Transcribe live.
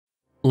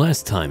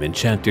Last time in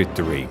Chapter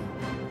 3.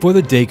 Before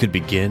the day could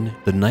begin,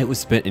 the night was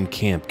spent in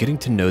camp getting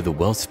to know the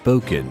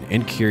well-spoken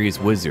and curious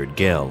wizard,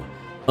 Gale.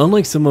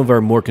 Unlike some of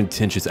our more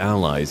contentious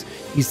allies,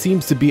 he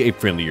seems to be a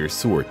friendlier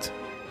sort.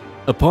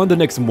 Upon the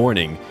next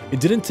morning,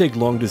 it didn't take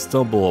long to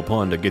stumble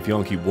upon a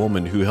Githyanki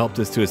woman who helped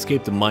us to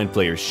escape the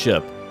Mindflayers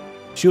ship.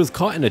 She was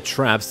caught in a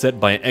trap set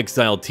by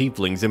exiled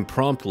tieflings and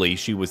promptly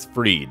she was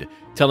freed,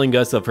 telling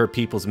us of her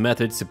people's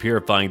methods to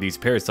purifying these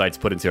parasites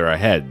put into our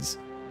heads.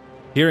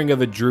 Hearing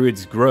of a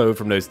druid's grove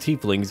from those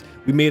tieflings,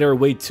 we made our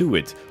way to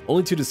it,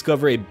 only to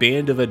discover a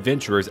band of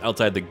adventurers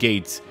outside the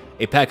gates.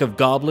 A pack of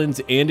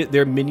goblins and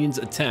their minions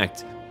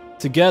attacked.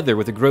 Together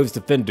with the grove's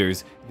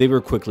defenders, they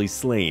were quickly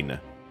slain.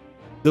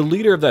 The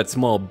leader of that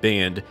small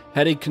band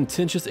had a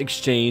contentious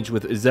exchange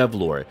with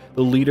Zevlor,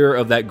 the leader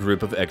of that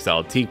group of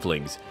exiled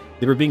tieflings.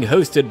 They were being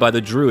hosted by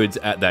the druids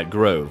at that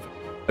grove.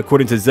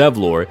 According to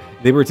Zevlor,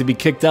 they were to be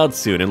kicked out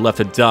soon and left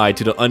to die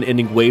to the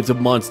unending waves of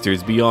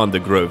monsters beyond the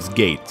grove's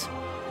gate.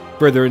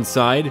 Further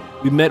inside,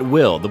 we met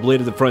Will, the Blade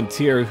of the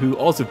Frontier, who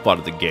also fought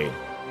at the gate.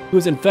 He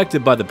was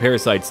infected by the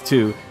parasites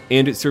too,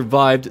 and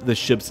survived the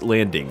ship's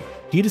landing.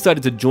 He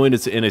decided to join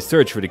us in a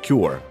search for the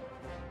cure.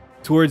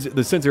 Towards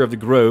the center of the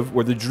grove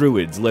were the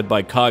druids, led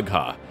by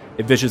Kagha,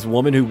 a vicious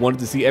woman who wanted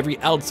to see every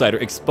outsider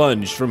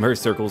expunged from her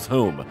circle's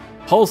home.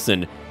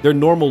 Halson, their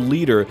normal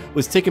leader,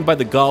 was taken by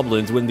the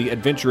goblins when the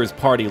adventurers'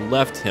 party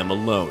left him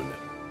alone.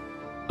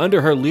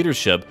 Under her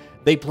leadership,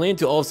 they planned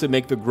to also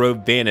make the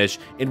grove vanish,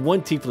 and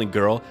one tiefling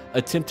girl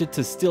attempted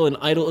to steal an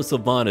idol of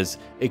Sylvanas,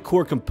 a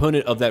core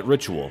component of that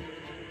ritual.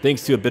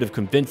 Thanks to a bit of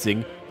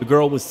convincing, the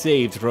girl was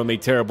saved from a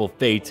terrible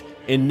fate,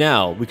 and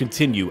now we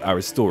continue our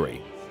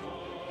story.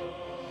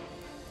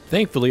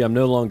 Thankfully, I'm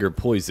no longer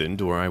poisoned,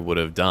 or I would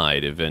have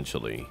died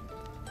eventually.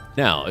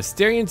 Now,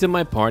 Asterian's in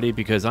my party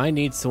because I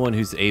need someone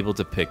who's able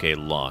to pick a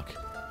lock.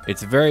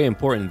 It's very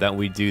important that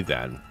we do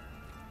that.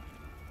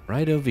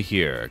 Right over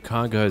here,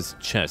 Kagha's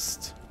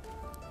chest.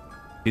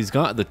 He's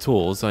got the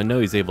tools, so I know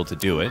he's able to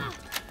do it.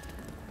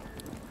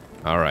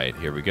 Alright,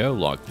 here we go,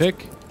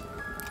 lockpick.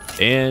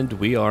 And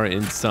we are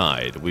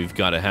inside. We've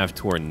got a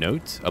half-torn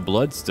note, a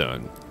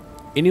bloodstone.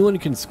 Anyone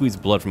can squeeze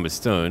blood from a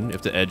stone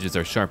if the edges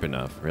are sharp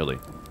enough, really.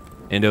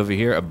 And over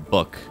here, a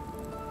book.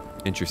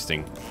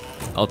 Interesting.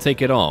 I'll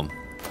take it all.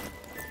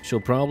 She'll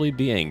probably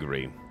be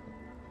angry.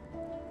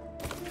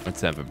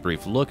 Let's have a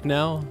brief look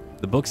now.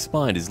 The book's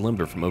spine is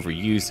limber from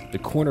overuse. The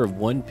corner of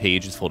one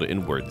page is folded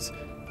inwards.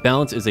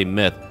 Balance is a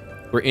myth.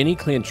 Where any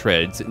clan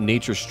treads,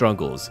 nature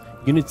struggles.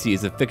 Unity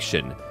is a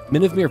fiction.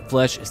 Men of mere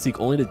flesh seek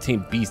only to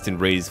tame beasts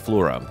and raise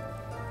flora.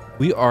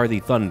 We are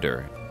the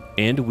thunder,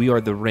 and we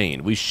are the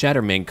rain. We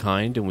shatter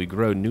mankind, and we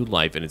grow new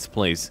life in its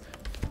place.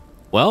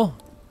 Well,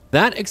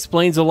 that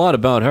explains a lot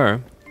about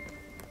her.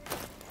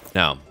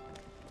 Now,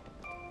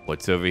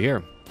 what's over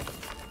here?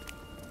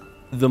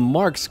 The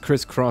marks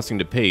crisscrossing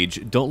the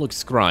page don't look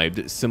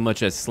scribed so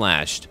much as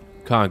slashed.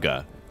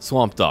 Kagha,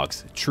 swamp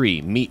dogs, tree,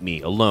 meet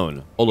me,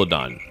 alone,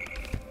 Olodon.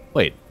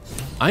 Wait,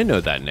 I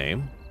know that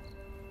name.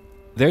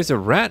 There's a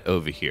rat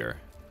over here.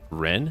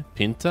 Ren,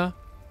 Pinta,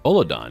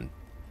 Olodon.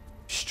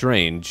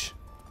 Strange.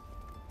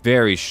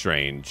 Very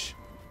strange.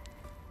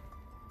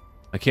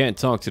 I can't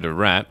talk to the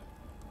rat.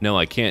 No,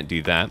 I can't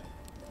do that.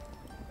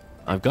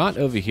 I've got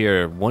over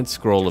here one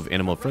scroll of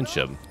animal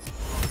friendship.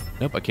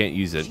 Nope, I can't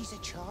use it.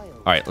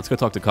 Alright, let's go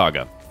talk to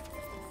Kagha.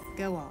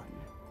 Go on.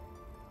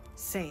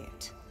 Say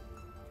it.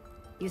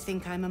 You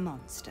think I'm a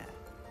monster?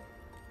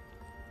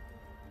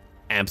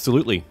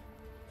 Absolutely.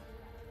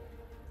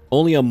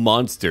 Only a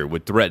monster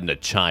would threaten a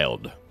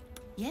child.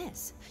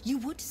 Yes, you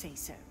would say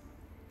so.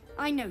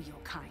 I know your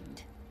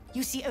kind.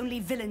 You see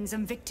only villains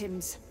and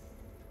victims.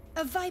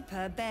 A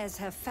viper bears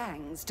her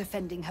fangs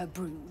defending her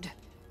brood.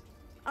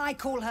 I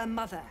call her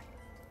mother.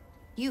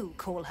 You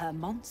call her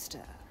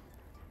monster.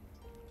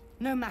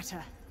 No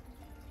matter.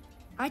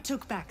 I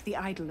took back the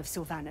idol of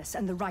Sylvanas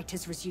and the rite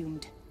has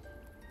resumed.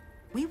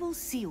 We will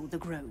seal the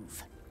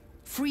grove.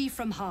 Free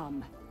from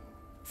harm.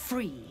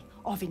 Free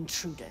of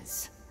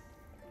intruders.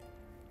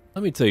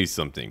 Let me tell you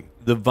something.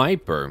 The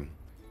Viper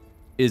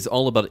is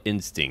all about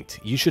instinct.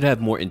 You should have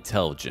more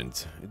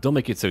intelligence. Don't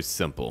make it so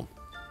simple.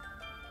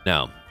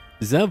 Now,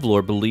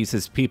 Zevlor believes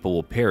his people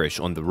will perish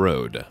on the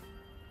road.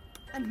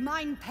 And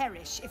mine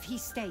perish if he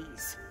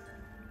stays.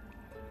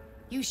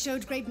 You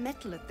showed great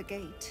mettle at the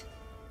gate.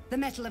 The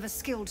mettle of a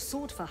skilled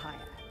sword for hire.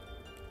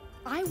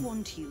 I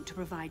want you to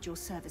provide your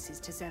services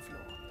to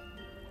Zevlor.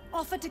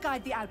 Offer to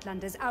guide the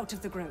Outlanders out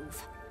of the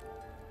grove.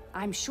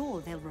 I'm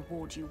sure they'll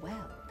reward you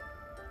well.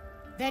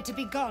 They're to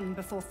be gone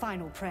before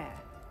final prayer.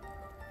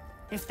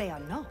 If they are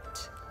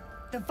not,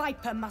 the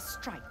Viper must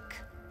strike.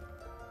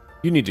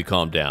 You need to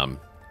calm down.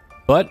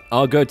 But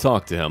I'll go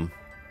talk to him.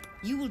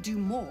 You will do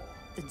more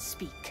than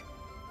speak.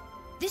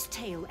 This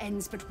tale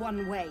ends but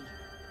one way,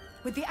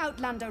 with the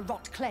Outlander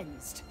rot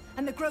cleansed,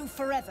 and the grove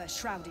forever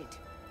shrouded.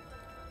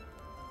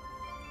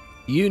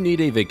 You need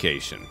a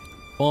vacation.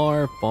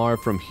 Far, far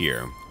from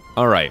here.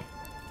 Alright.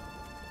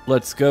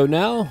 Let's go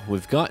now.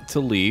 We've got to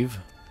leave.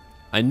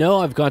 I know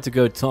I've got to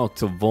go talk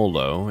to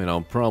Volo, and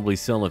I'll probably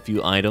sell a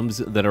few items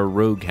that our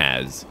rogue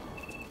has.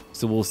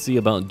 so we'll see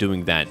about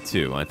doing that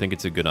too. I think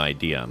it's a good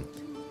idea.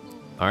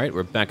 Alright,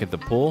 we're back at the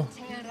pool.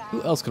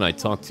 Who else can I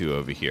talk to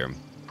over here?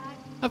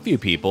 A few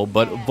people,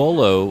 but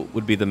Volo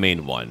would be the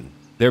main one.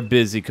 They're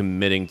busy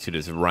committing to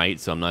this rite,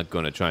 so I'm not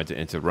going to try to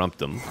interrupt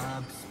them.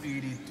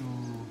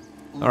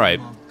 Alright.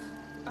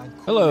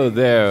 Hello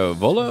there,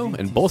 Volo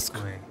and Bosk.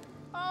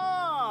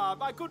 Ah,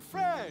 my good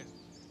friend.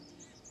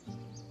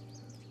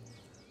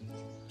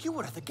 You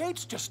were at the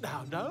gates just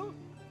now, no?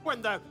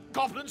 When the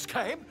goblins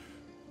came?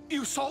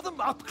 You saw them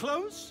up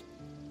close?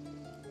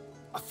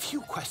 A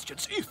few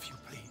questions, if you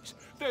please.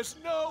 There's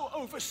no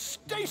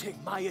overstating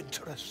my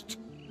interest.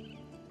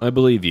 I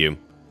believe you.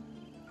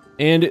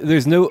 And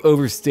there's no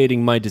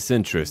overstating my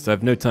disinterest. I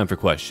have no time for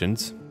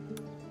questions.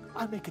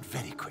 I'll make it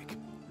very quick.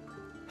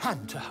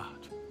 Hand to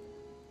heart.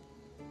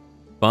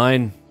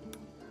 Fine.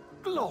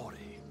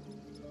 Glory.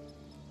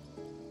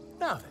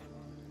 Now then.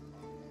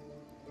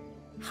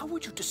 How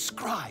would you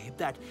describe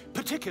that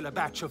particular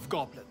batch of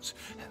goblins?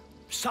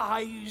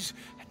 Size,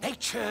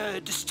 nature,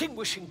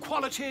 distinguishing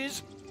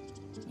qualities?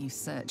 You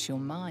search your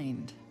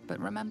mind, but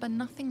remember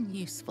nothing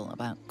useful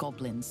about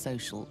goblin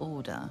social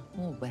order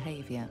or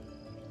behavior.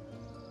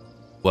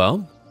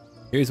 Well,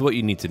 here's what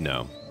you need to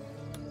know.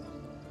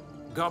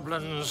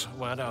 Goblins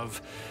were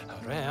of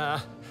a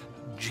rare,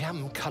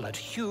 gem-colored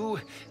hue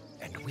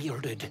and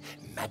wielded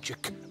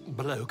magic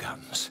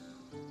blowguns.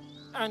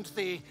 And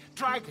the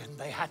dragon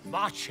they had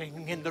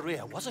marching in the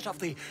rear, was it of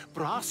the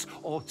brass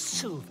or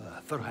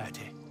silver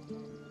variety?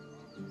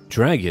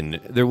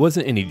 Dragon? There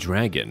wasn't any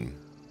dragon.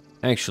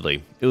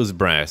 Actually, it was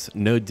brass,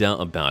 no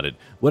doubt about it.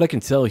 What I can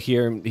tell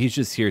here, he's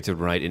just here to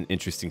write an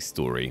interesting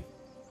story.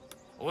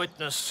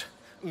 Witness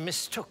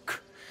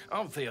mistook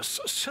obvious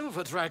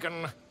silver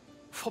dragon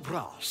for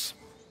brass.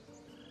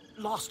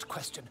 Last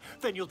question,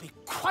 then you'll be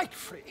quite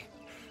free.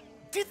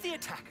 Did the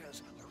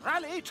attackers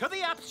rally to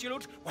the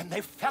absolute when they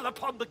fell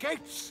upon the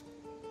gates?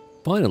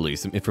 Finally,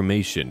 some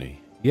information.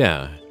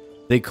 Yeah,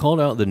 they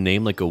called out the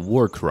name like a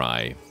war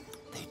cry.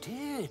 They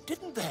did,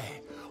 didn't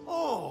they?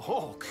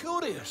 Oh,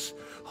 curious.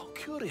 Oh,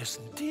 curious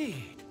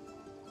indeed.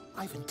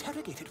 I've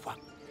interrogated one,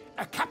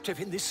 a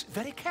captive in this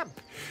very camp.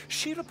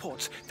 She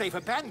reports they've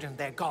abandoned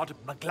their god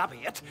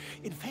Maglabiet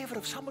in favor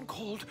of someone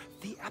called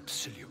the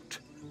Absolute.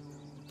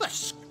 The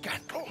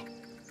scandal.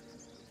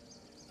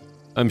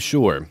 I'm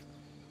sure.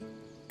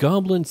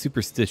 Goblin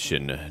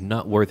superstition,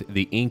 not worth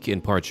the ink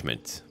and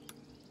parchment.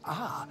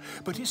 Ah,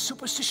 but is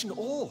superstition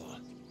all?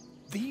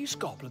 These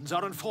goblins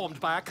are informed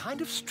by a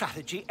kind of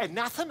strategy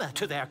anathema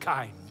to their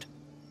kind.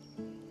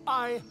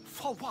 I,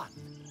 for one,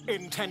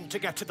 intend to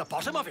get to the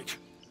bottom of it.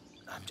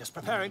 I'm just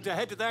preparing to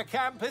head to their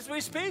camp as we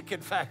speak,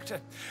 in fact.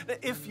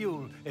 If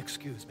you'll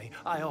excuse me,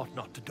 I ought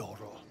not to door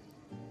roll.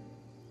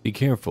 Be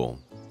careful.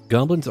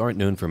 Goblins aren't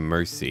known for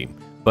mercy,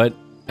 but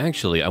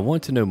actually, I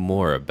want to know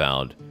more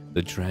about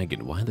the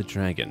dragon. Why the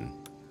dragon?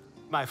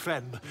 My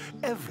friend,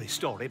 every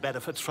story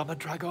benefits from a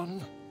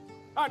dragon.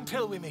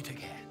 Until we meet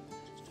again.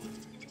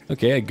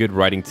 Okay, a good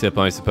writing tip,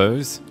 I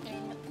suppose.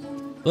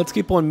 Let's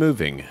keep on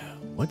moving.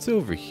 What's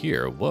over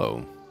here?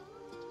 Whoa.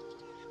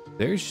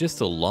 There's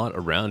just a lot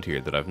around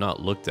here that I've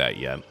not looked at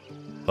yet.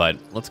 But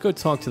let's go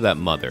talk to that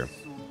mother.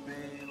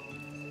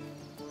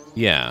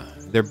 Yeah,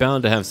 they're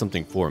bound to have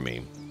something for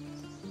me.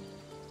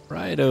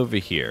 Right over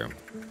here.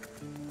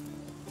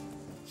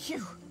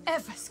 You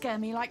ever scare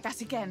me like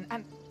that again,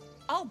 and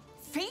I'll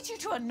feed you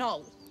to a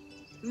gnoll.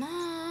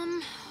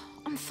 Mom,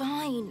 I'm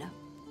fine.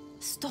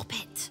 Stop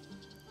it.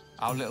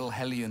 Our little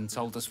Hellion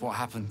told us what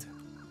happened.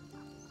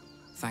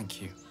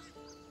 Thank you.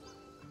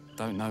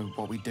 Don't know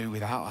what we'd do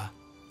without her.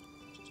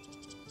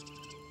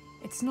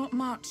 It's not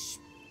much,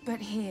 but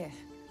here.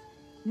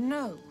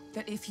 Know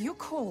that if you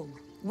call,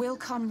 we'll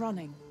come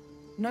running,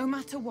 no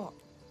matter what.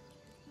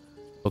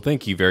 Well,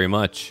 thank you very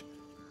much.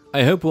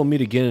 I hope we'll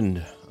meet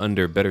again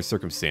under better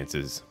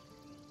circumstances.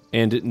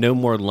 And no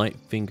more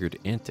light-fingered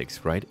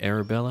antics, right,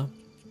 Arabella?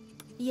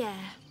 Yeah.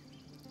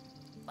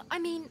 I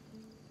mean,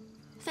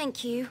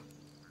 thank you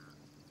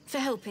for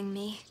helping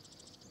me.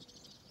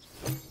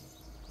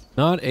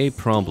 Not a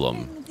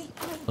problem.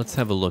 Let's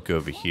have a look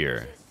over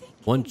here.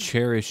 One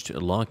cherished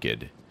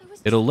locket.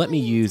 It'll let me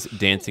use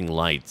dancing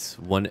lights,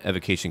 one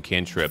evocation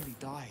cantrip.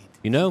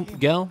 You know,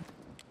 gal,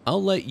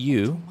 I'll let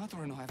you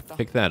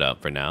pick that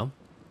up for now.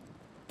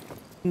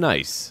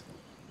 Nice.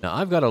 Now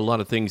I've got a lot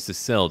of things to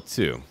sell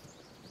too.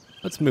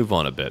 Let's move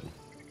on a bit.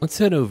 Let's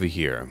head over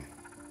here.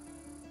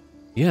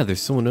 Yeah,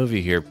 there's someone over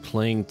here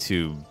playing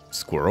to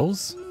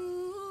squirrels?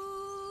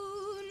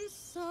 Moon,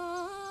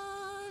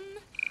 sun,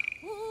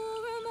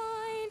 will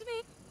remind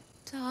me.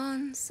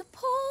 Dance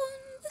upon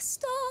the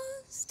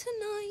stars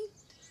tonight.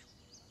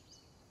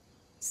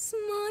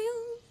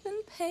 Smile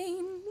and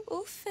pain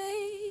will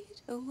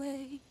fade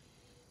away.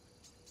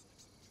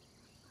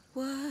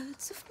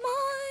 Words of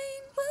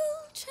mine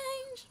will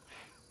change.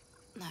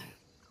 No.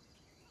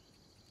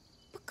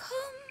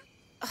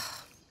 Become.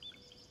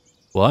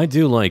 Well, I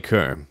do like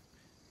her.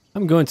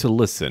 I'm going to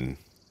listen.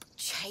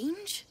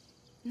 Change?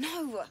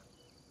 No.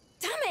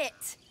 Damn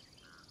it!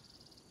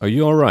 Are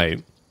you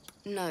alright?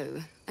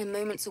 No. I'm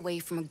moments away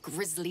from a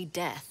grisly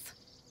death.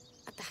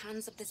 at the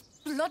hands of this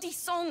bloody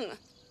song.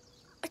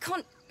 I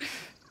can't...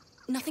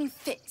 Nothing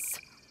fits,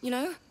 you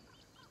know?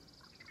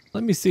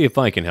 Let me see if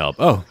I can help.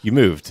 Oh, you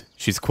moved.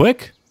 She's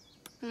quick?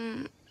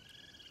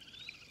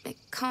 It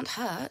can't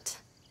hurt.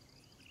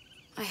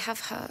 I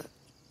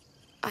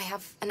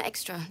have an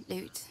extra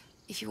lute,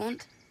 if you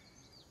want.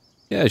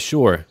 Yeah,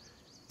 sure.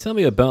 Tell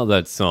me about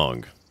that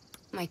song.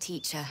 My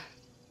teacher,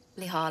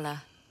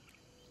 Lihala.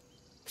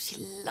 She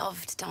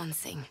loved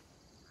dancing.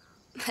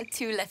 Had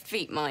 2 left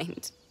feet,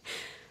 mind.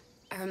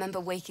 I remember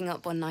waking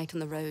up one night on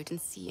the road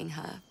and seeing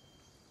her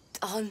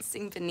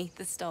dancing beneath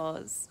the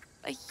stars,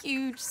 a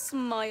huge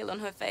smile on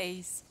her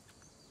face.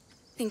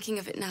 Thinking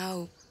of it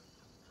now,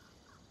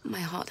 my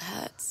heart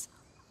hurts.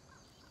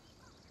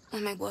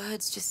 And my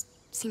words just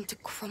seem to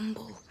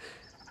crumble,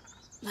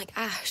 like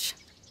ash.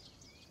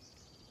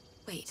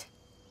 Wait.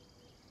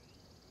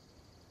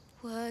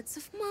 Words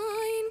of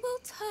mine will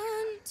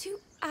turn to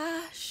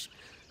ash.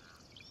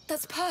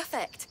 That's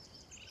perfect.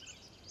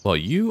 Well,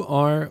 you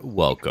are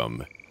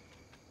welcome.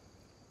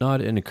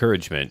 Not an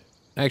encouragement.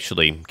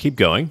 Actually, keep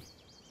going.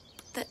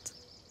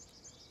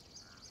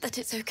 That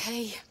it's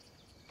okay.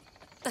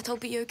 That I'll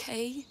be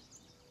okay.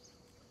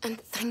 And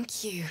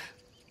thank you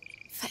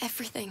for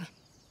everything.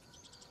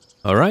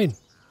 All right.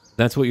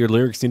 That's what your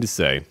lyrics need to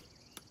say.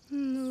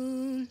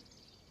 Moon,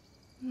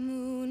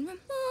 moon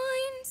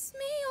reminds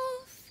me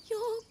of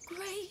your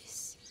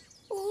grace.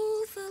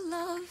 All the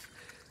love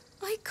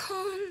I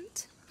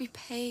can't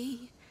repay.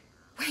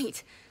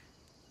 Wait.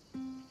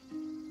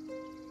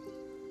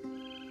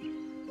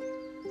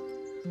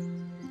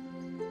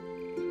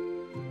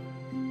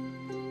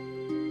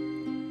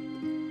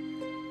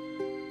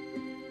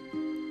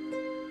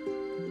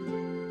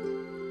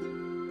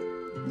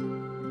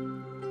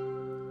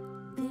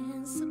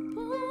 Dance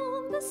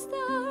upon the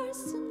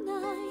stars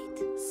tonight.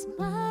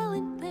 Smile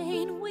and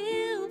pain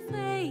will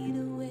fade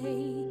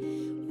away.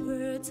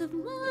 Words of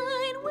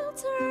mine will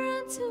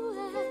turn to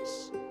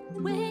ash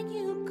when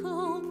you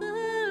call the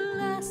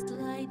last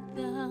light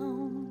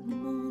down.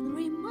 Moon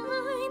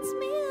reminds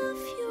me of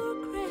your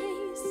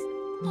grace.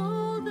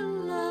 All the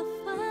love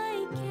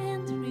I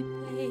can't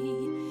repay.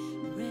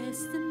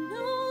 Rest and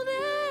know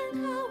that I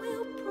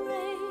will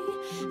pray.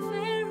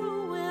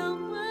 Farewell,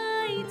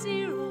 my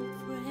dear old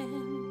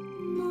friend.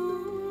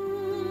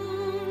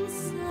 Moon,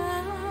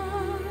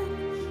 sun,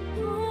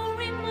 oh,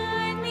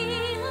 remind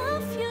me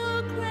of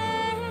your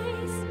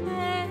grace.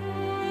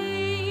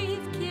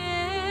 Faith,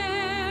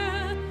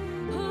 care,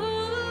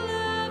 oh,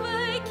 love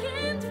I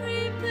can't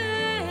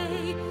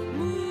repay.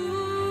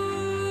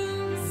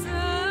 Moon,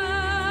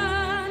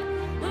 sun,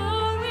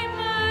 oh,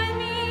 remind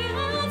me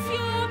of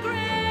your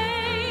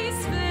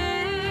grace.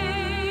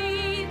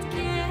 Faith,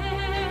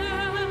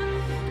 care,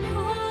 oh,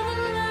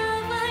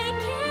 love I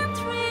can't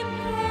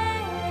repay.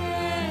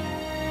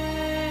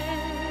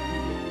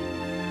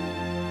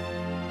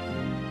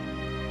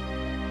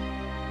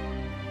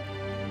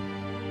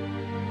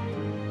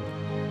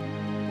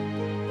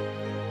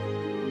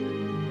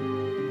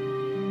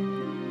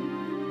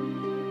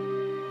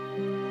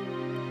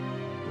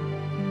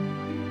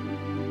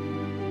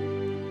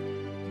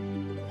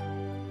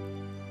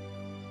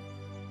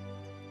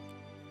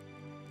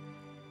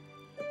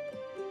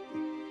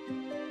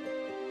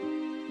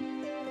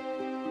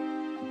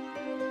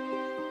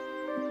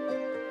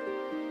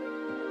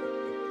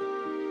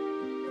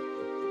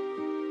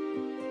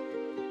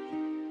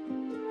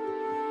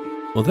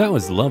 Well, that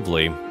was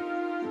lovely.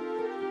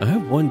 I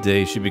hope one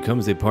day she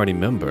becomes a party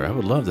member. I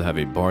would love to have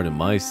a bard on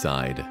my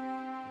side.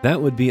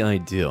 That would be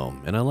ideal,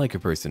 and I like her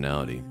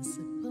personality. Dance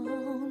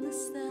upon the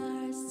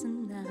stars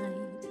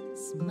tonight.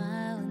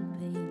 Smile and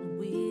pain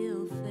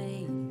will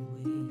fade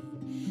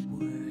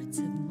away. Words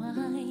of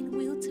mine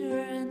will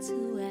turn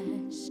to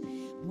ash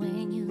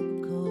when you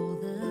call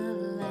the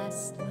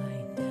last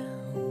light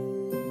down.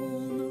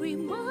 Moon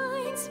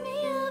reminds me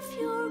of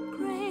your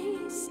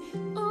grace.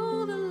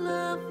 All the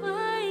love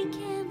I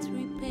can't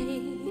repay.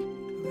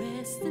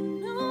 Rest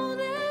and know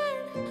that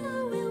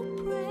I will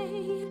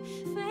pray.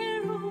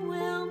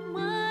 Farewell,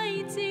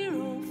 my dear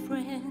old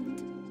friend.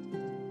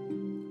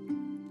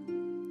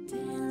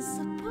 Dance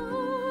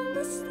upon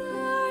the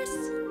stars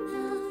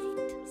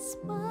tonight.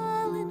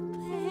 Smile and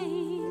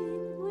pain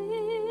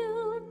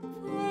will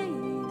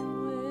fade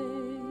away.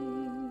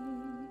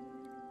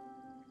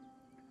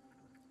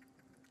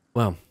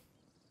 Well,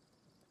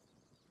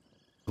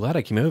 glad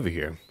I came over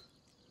here.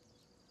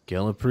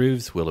 Gail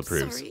approves, Will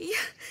approves. Sorry.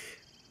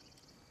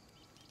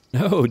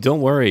 No,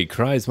 don't worry.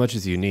 Cry as much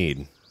as you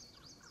need.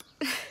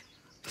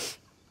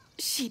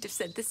 She'd have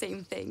said the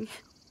same thing.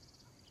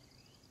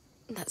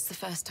 That's the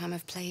first time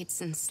I've played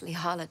since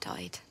Lihala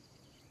died.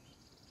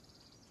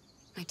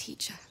 My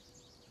teacher.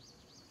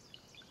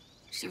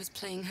 She was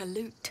playing her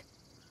lute.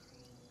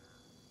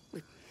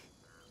 We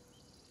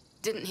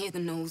didn't hear the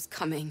gnolls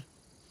coming.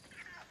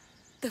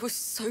 There was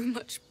so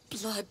much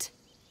blood.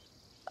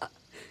 I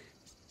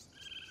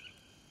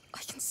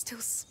can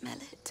still smell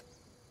it.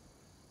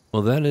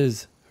 Well, that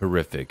is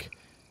horrific.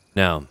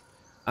 Now,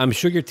 I'm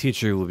sure your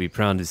teacher will be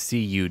proud to see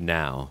you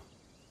now.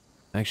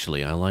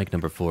 Actually, I like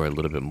number 4 a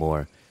little bit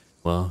more.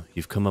 Well,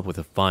 you've come up with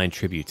a fine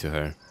tribute to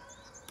her.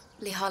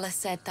 Lihala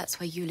said that's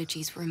why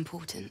eulogies were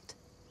important.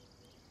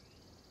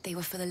 They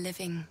were for the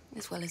living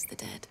as well as the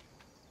dead.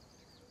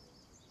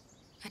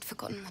 I'd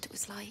forgotten what it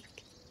was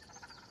like.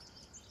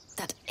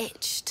 That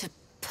itch to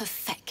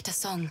perfect a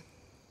song.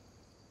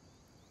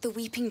 The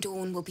Weeping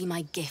Dawn will be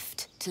my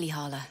gift to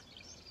Lihala.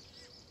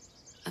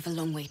 I've a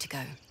long way to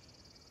go.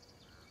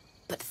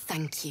 But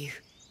thank you.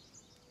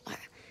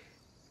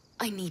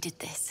 I needed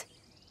this.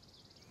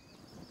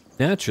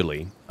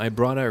 Naturally, I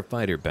brought our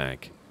fighter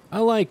back. I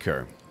like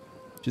her.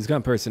 She's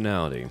got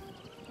personality.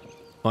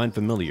 Find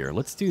familiar.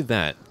 Let's do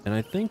that. And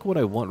I think what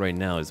I want right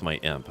now is my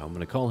imp. I'm going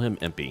to call him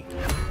Impy.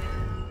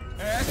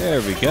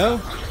 There we go.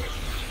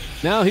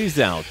 Now he's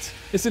out.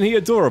 Isn't he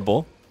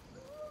adorable?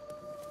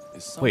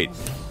 Wait.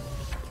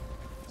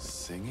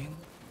 Singing?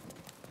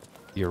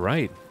 You're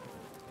right.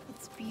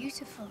 It's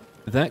beautiful.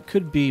 That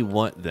could be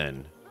what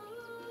then?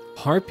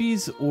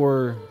 Harpies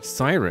or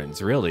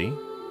sirens, really?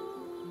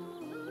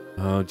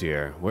 Oh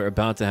dear, we're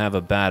about to have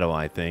a battle,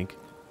 I think.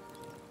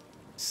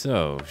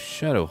 So,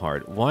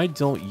 Shadowheart, why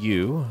don't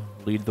you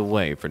lead the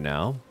way for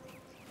now?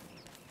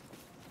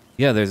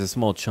 Yeah, there's a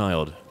small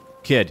child.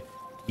 Kid,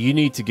 you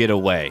need to get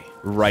away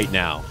right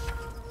now.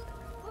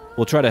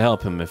 We'll try to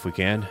help him if we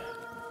can.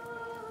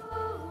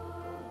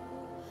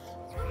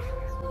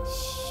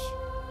 Shh.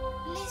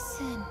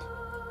 Listen.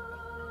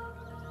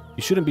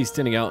 You shouldn't be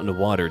standing out in the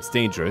water. It's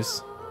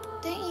dangerous.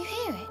 Don't you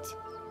hear it?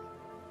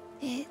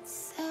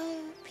 It's so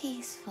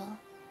peaceful.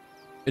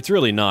 It's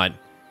really not.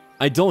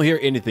 I don't hear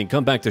anything.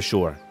 Come back to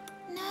shore.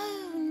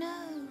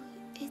 No.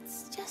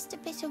 It's just a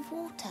bit of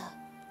water.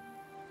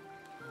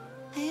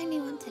 I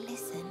only want to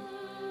listen.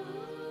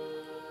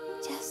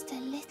 Just a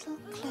little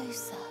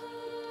closer.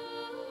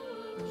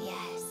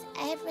 Yes,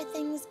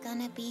 everything's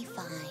gonna be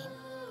fine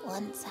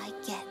once I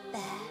get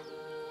there.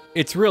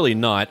 It's really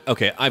not.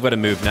 Okay, I've got to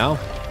move now.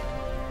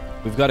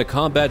 We've got a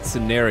combat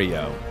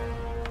scenario.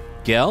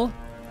 Gel,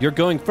 you're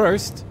going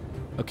first.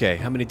 Okay,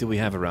 how many do we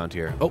have around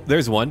here? Oh,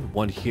 there's one.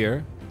 One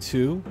here.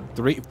 2,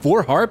 3,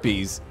 4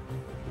 harpies.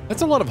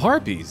 That's a lot of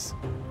harpies.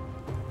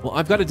 Well,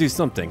 I've got to do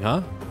something,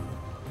 huh?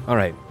 All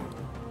right.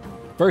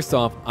 First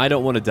off, I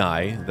don't want to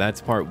die. That's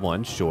part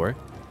 1, sure.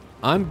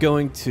 I'm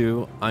going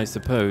to, I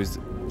suppose,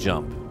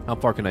 jump. How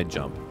far can I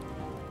jump?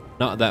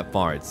 Not that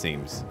far, it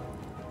seems.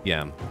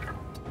 Yeah.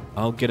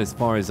 I'll get as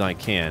far as I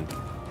can.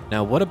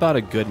 Now, what about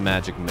a good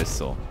magic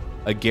missile?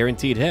 A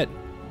guaranteed hit.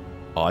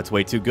 Oh, it's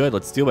way too good.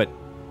 Let's do it.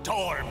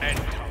 Torment.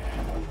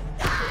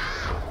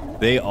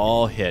 They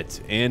all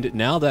hit. And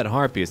now that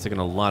harpy has taken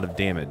a lot of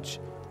damage.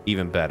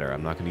 Even better.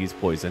 I'm not going to use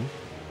poison.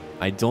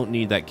 I don't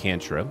need that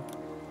cantrip.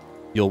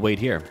 You'll wait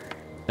here.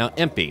 Now,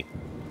 Impy,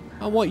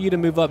 I want you to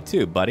move up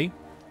too, buddy.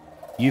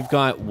 You've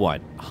got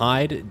what?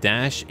 Hide,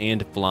 dash,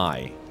 and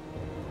fly.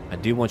 I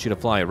do want you to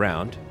fly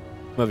around.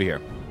 Come over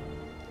here.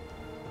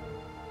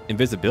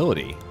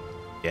 Invisibility.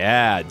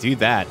 Yeah, do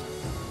that.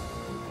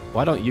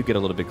 Why don't you get a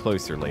little bit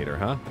closer later,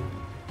 huh?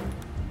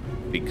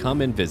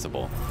 Become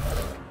invisible.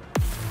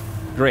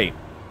 Great.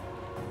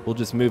 We'll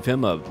just move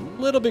him a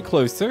little bit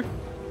closer.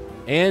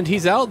 And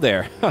he's out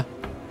there. Now,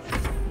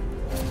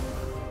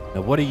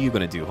 what are you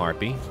going to do,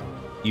 Harpy?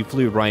 You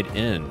flew right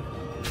in.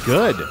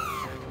 Good.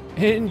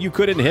 And you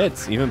couldn't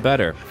hit. Even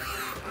better.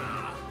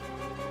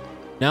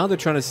 Now they're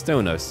trying to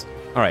stone us.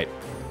 All right.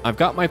 I've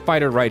got my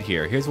fighter right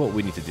here. Here's what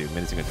we need to do.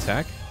 Menacing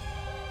attack.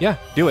 Yeah,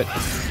 do it.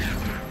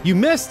 You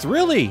missed,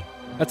 really?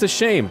 That's a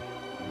shame.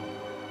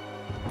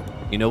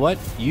 You know what?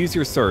 Use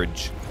your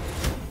surge.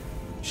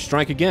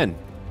 Strike again.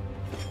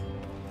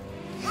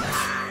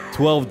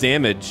 12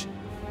 damage.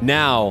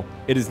 Now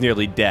it is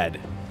nearly dead.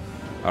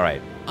 All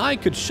right. I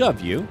could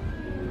shove you.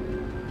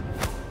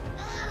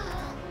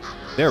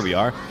 There we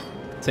are.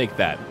 Take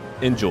that.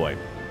 Enjoy.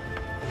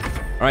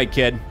 All right,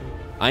 kid.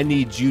 I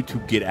need you to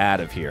get out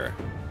of here.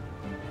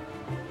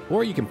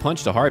 Or you can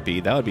punch the harpy.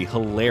 That would be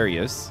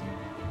hilarious.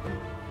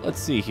 Let's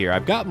see here.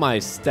 I've got my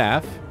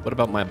staff. What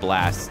about my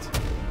blast?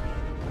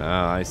 Oh,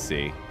 I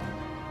see.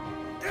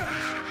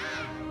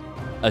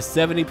 A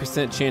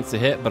 70% chance to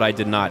hit, but I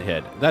did not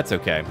hit. That's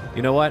okay.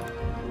 You know what?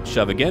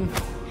 Shove again.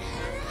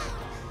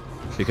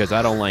 Because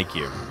I don't like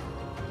you.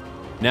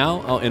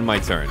 Now, I'll end my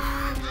turn.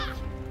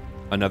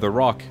 Another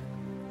rock.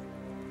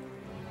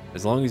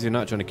 As long as you're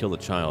not trying to kill the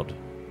child.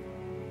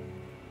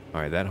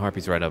 Alright, that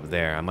harpy's right up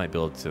there. I might be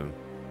able to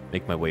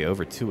make my way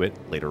over to it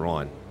later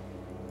on.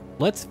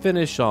 Let's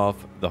finish off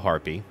the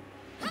harpy.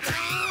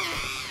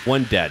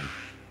 One dead.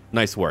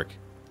 Nice work.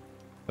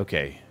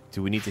 Okay,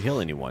 do we need to heal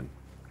anyone?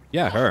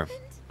 Yeah, her,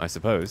 I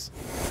suppose.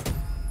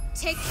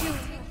 Take you.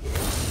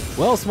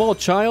 Well, small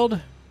child,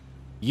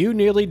 you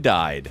nearly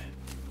died.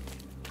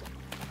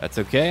 That's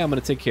okay, I'm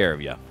gonna take care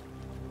of you.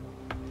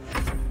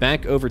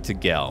 Back over to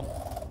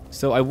Gel.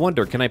 So I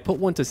wonder, can I put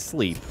one to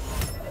sleep?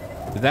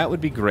 That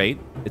would be great.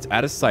 It's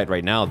out of sight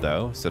right now,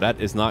 though, so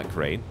that is not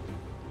great.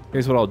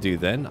 Here's what I'll do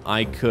then.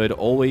 I could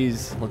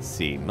always, let's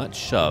see, not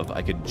shove.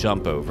 I could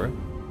jump over.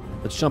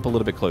 Let's jump a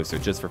little bit closer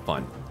just for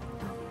fun.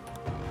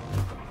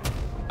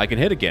 I can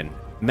hit again.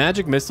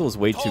 Magic Missile is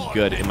way too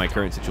good in my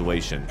current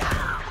situation.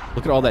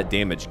 Look at all that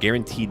damage.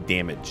 Guaranteed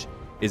damage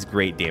is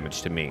great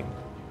damage to me.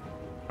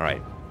 All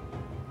right.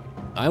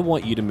 I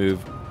want you to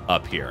move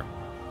up here.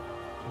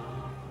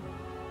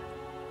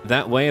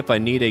 That way, if I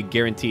need a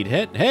guaranteed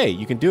hit, hey,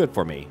 you can do it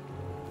for me.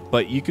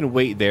 But you can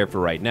wait there for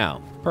right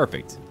now.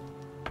 Perfect.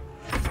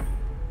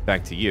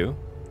 Back to you.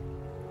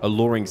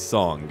 Alluring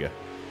Song.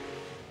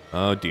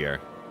 Oh, dear.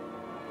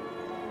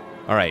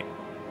 All right.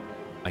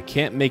 I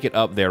can't make it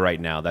up there right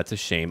now. That's a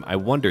shame. I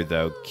wonder,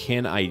 though,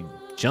 can I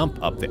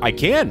jump up there? I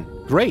can!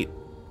 Great!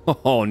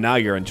 Oh, now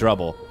you're in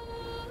trouble.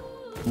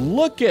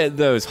 Look at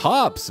those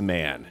hops,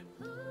 man.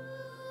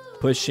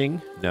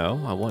 Pushing.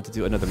 No, I want to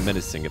do another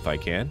menacing if I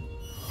can.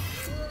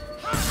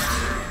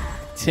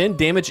 10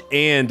 damage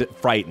and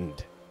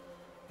frightened.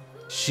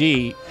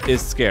 She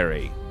is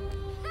scary.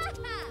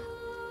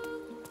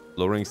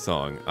 Lowering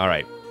Song. All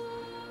right.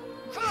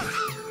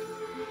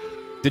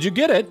 Did you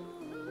get it?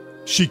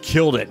 She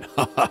killed it.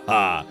 Ha ha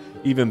ha.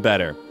 Even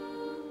better.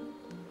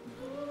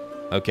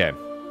 Okay.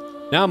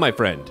 Now, my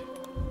friend,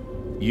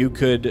 you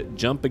could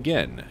jump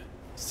again.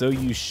 So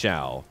you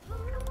shall.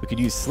 We could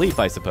use sleep,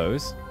 I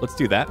suppose. Let's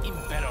do that.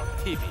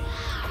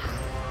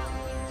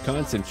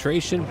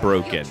 Concentration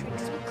broken.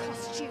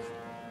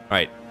 All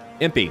right,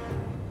 Impy,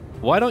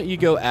 why don't you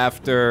go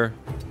after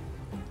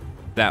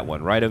that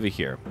one right over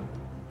here?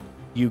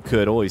 You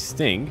could always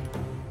sting.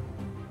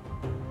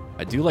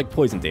 I do like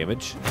poison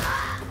damage.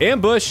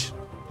 Ambush.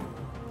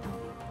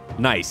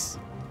 Nice.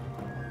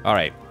 All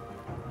right.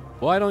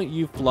 Why don't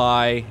you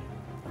fly?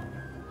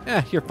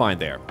 You're fine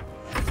there.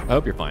 I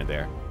hope you're fine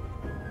there.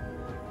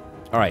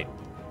 All right.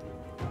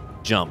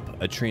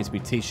 Jump, a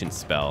transmutation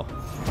spell.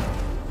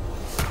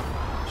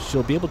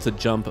 She'll be able to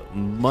jump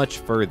much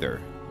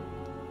further.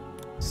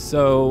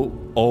 So,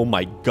 oh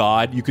my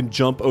god, you can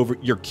jump over.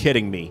 You're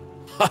kidding me.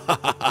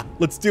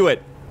 Let's do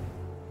it.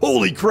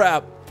 Holy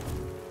crap.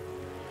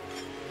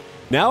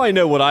 Now I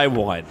know what I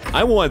want.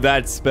 I want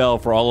that spell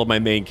for all of my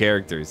main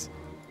characters.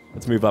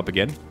 Let's move up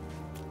again.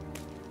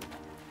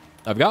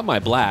 I've got my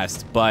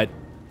blast, but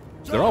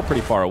they're all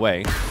pretty far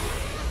away.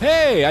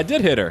 Hey, I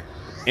did hit her.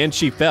 And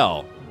she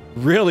fell.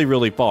 Really,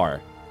 really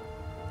far.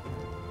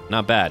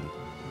 Not bad.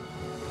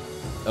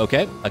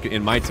 Okay, I can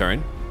end my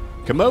turn.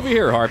 Come over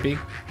here, Harpy.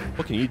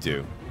 What can you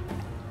do?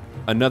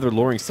 Another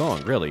luring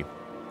song, really?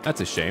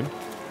 That's a shame.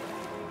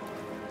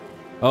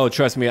 Oh,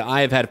 trust me,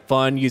 I have had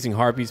fun using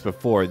Harpies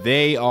before.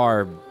 They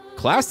are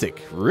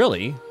classic,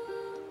 really.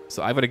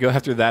 So I'm going to go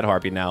after that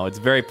Harpy now. It's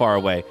very far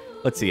away.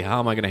 Let's see, how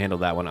am I going to handle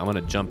that one? I'm going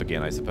to jump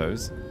again, I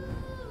suppose.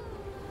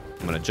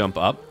 I'm going to jump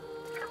up.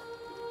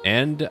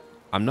 And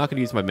I'm not going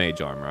to use my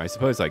mage armor. I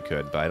suppose I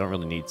could, but I don't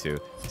really need to.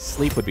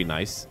 Sleep would be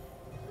nice.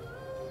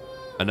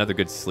 Another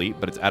good sleep,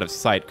 but it's out of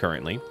sight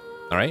currently.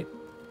 All right.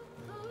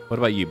 What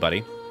about you,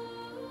 buddy?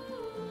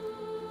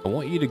 I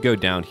want you to go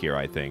down here,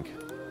 I think.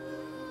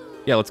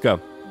 Yeah, let's go.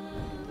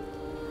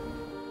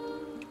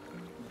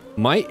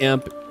 My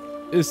imp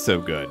is so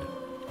good.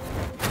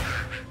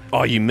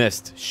 Oh, you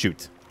missed.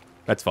 Shoot.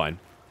 That's fine.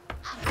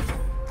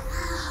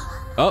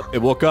 Oh,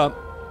 it woke up.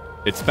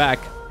 It's back.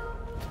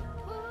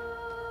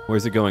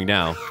 Where's it going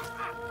now?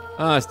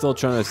 Still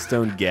trying to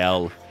stone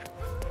Gal.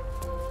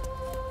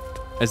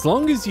 As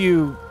long as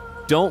you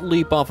don't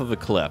leap off of a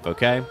cliff,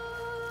 okay?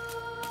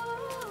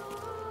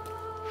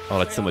 Oh,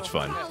 that's so much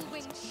fun.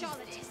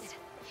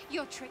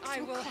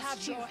 I will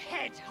have your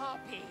head,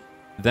 Harpy.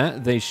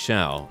 That they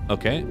shall.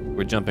 Okay,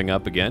 we're jumping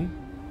up again.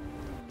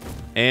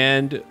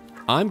 And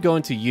I'm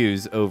going to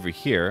use over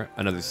here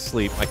another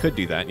sleep. I could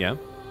do that, yeah.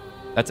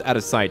 That's out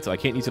of sight, so I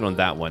can't use it on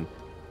that one.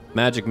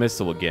 Magic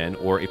Missile again,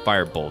 or a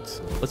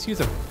Firebolt. Let's use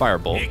a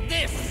Firebolt.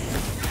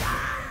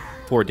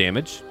 4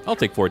 damage. I'll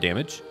take 4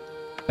 damage.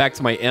 Back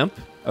to my imp.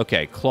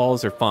 Okay,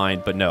 claws are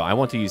fine, but no, I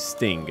want to use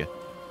Sting.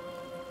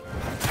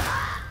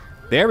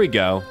 There we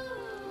go.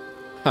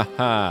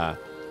 Haha.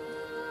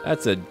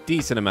 That's a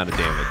decent amount of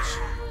damage.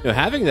 You know,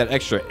 having that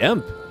extra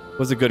imp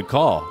was a good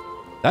call.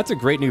 That's a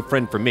great new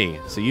friend for me.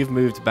 So you've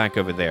moved back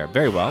over there.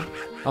 Very well.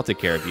 I'll take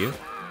care of you.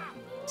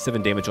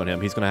 7 damage on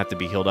him. He's going to have to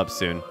be healed up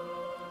soon.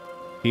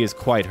 He is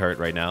quite hurt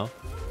right now.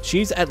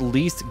 She's at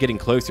least getting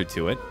closer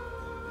to it.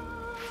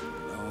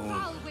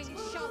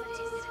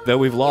 Though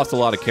we've lost a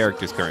lot of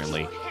characters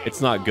currently. It's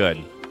not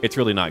good. It's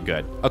really not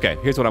good. Okay,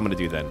 here's what I'm going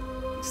to do then.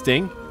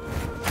 Sting.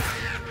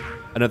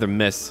 Another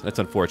miss. That's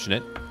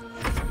unfortunate.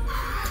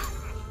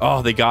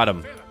 Oh, they got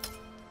him.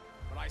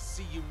 But I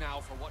see you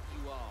now for what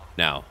you are.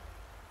 Now,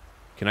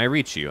 can I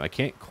reach you? I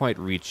can't quite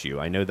reach you.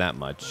 I know that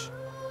much.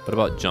 What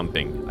about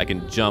jumping? I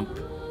can jump.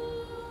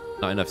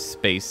 Not enough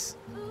space.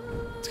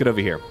 Let's get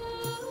over here.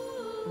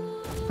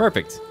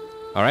 Perfect.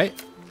 All right.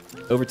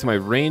 Over to my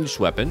ranged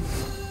weapon.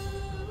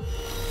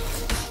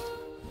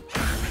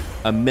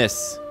 A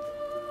miss.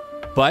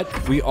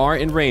 But we are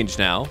in range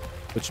now,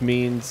 which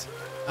means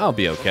I'll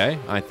be okay,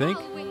 I think.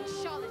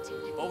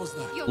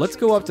 Let's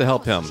go up to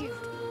help him.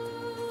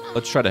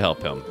 Let's try to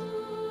help him.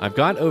 I've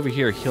got over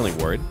here a healing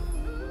word.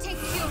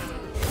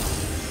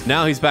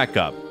 Now he's back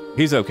up.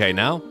 He's okay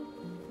now.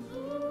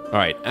 All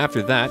right,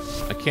 after that,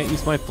 I can't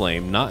use my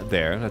flame. Not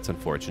there. That's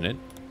unfortunate.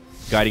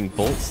 Guiding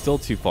bolt, still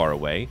too far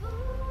away.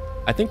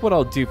 I think what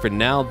I'll do for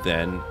now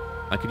then,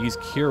 I could use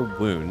Cure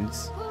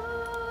Wounds.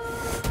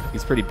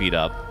 He's pretty beat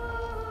up.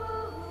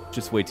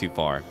 Just way too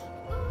far.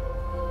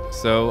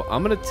 So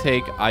I'm going to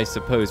take, I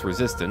suppose,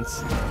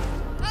 Resistance.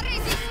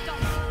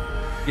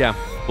 Yeah,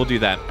 we'll do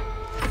that.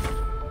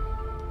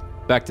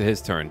 Back to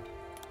his turn.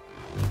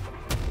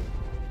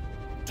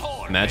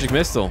 Magic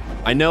Missile.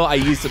 I know I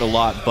used it a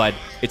lot, but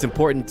it's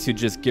important to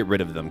just get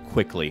rid of them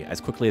quickly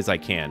as I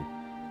can.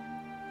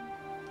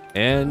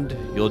 And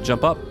you'll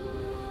jump up.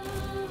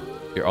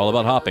 You're all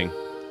about hopping.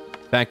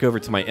 Back over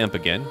to my imp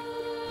again.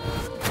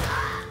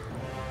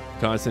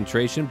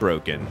 Concentration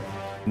broken.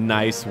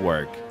 Nice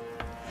work.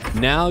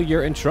 Now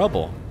you're in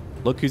trouble.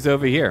 Look who's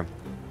over here.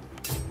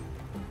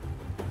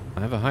 I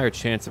have a higher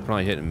chance of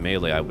probably hitting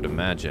melee, I would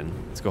imagine.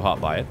 Let's go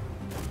hop by it.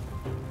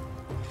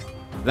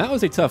 That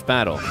was a tough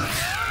battle.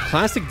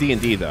 Classic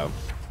D&D, though.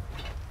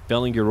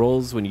 Failing your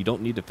rolls when you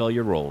don't need to fail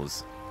your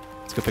rolls.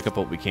 Let's go pick up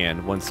what we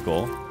can. One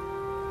skull.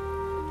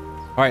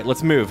 All right,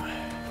 let's move.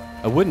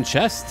 A wooden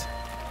chest?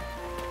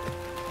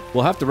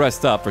 We'll have to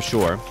rest up for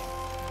sure.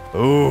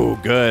 Oh,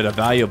 good. A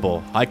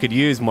valuable. I could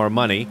use more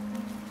money.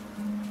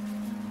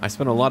 I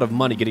spent a lot of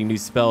money getting new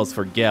spells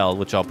for Gale,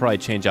 which I'll probably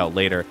change out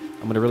later.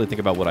 I'm going to really think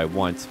about what I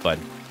want, but...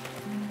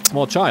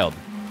 Small child.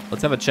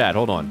 Let's have a chat.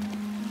 Hold on.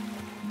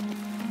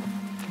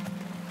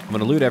 I'm going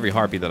to loot every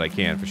harpy that I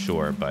can for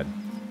sure, but...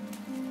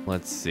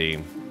 Let's see.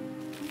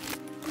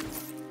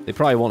 They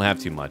probably won't have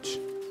too much.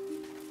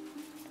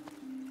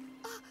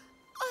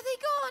 Are they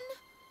gone?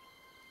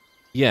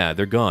 Yeah,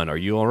 they're gone. Are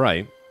you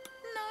alright?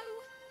 No.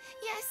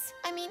 Yes.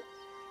 I mean,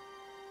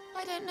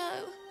 I don't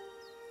know.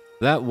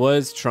 That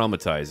was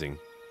traumatizing.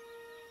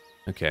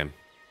 Okay.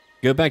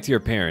 Go back to your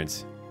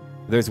parents.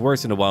 There's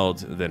worse in the wild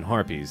than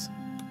harpies.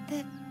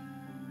 They're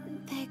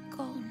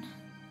gone.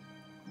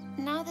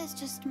 Now there's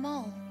just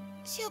Mole.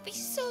 She'll be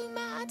so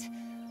mad.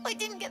 I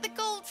didn't get the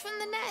gold from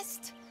the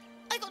nest.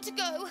 I got to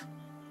go.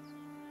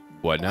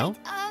 What now?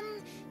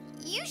 Wait,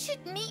 you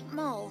should meet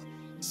Mole.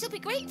 She'll be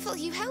grateful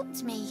you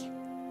helped me.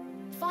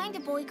 Find a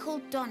boy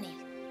called Donny.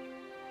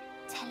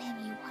 Tell him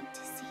you want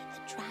to see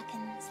the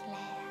dragon's lair.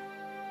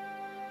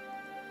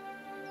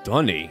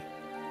 Donny?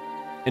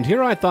 And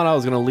here I thought I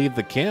was going to leave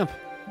the camp.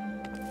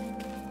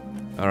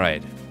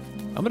 Alright.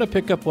 I'm going to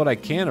pick up what I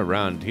can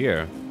around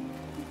here.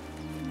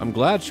 I'm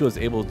glad she was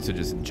able to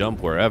just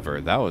jump wherever.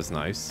 That was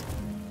nice.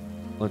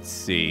 Let's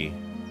see.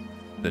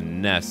 The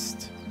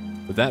nest.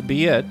 Would that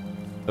be it?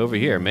 Over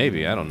here,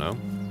 maybe. I don't know.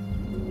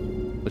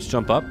 Let's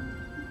jump up.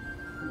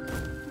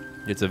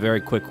 It's a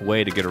very quick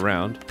way to get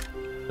around.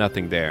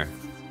 Nothing there.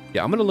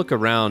 Yeah, I'm going to look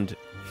around,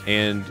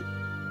 and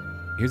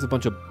here's a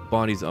bunch of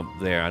bodies up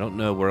there. I don't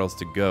know where else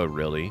to go,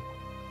 really.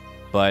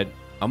 But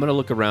I'm going to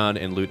look around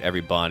and loot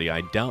every body.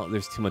 I doubt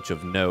there's too much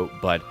of note,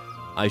 but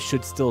I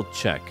should still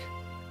check.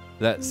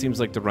 That seems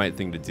like the right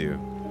thing to do.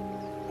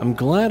 I'm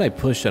glad I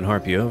pushed that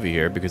harpy over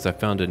here because I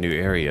found a new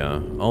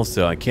area.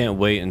 Also, I can't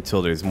wait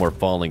until there's more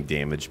falling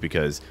damage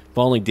because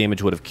falling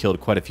damage would have killed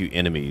quite a few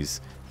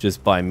enemies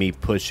just by me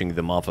pushing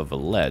them off of a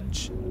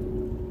ledge.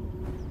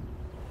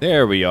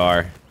 There we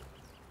are.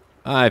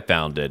 I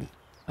found it.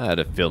 I had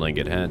a feeling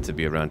it had to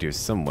be around here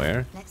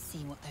somewhere. Let's see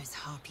what those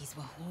harpies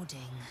were hoarding.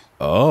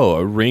 Oh,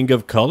 a ring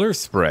of color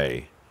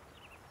spray.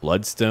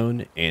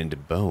 Bloodstone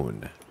and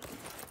bone.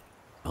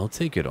 I'll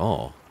take it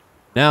all.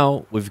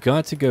 Now, we've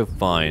got to go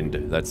find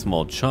that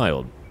small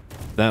child.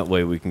 That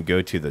way we can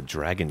go to the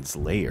dragon's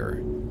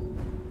lair.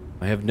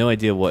 I have no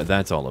idea what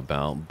that's all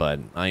about, but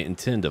I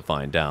intend to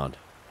find out.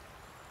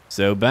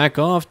 So back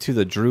off to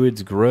the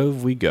druid's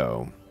grove we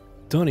go.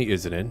 Donny,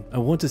 isn't it? I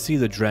want to see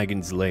the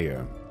dragon's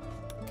lair.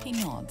 He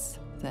nods,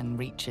 then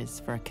reaches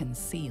for a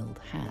concealed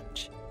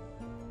hatch.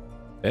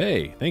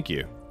 Hey, thank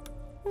you.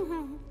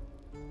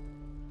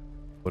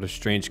 What a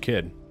strange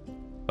kid.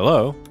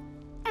 Hello?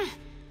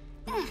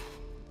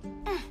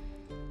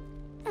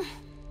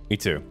 Me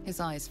too. His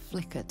eyes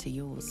flicker to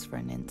yours for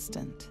an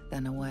instant,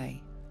 then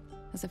away,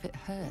 as if it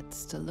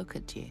hurts to look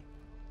at you.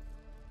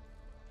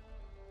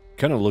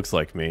 Kind of looks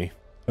like me.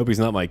 Hope he's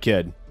not my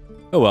kid.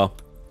 Oh well.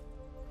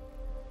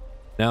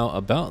 Now,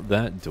 about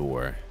that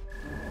door.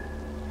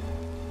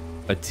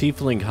 A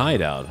tiefling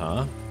hideout,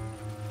 huh?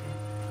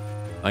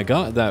 I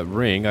got that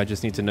ring, I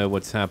just need to know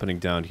what's happening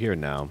down here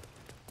now.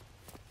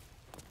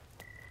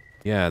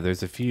 Yeah,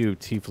 there's a few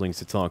tieflings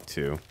to talk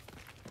to.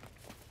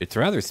 It's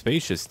rather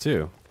spacious,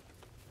 too.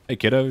 Hey,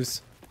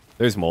 kiddos.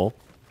 There's Mole.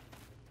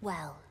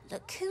 Well,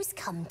 look who's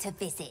come to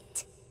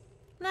visit.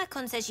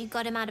 Mercon says you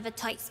got him out of a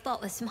tight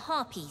spot with some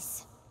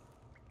harpies.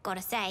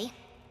 Gotta say,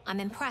 I'm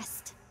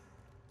impressed.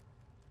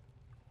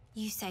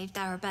 You saved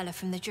Arabella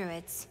from the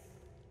druids.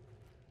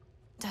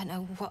 Don't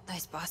know what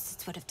those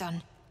bastards would have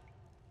done.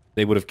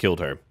 They would have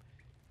killed her.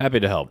 Happy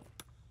to help.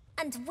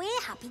 And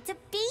we're happy to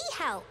be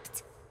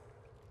helped.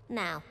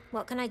 Now,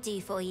 what can I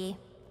do for you?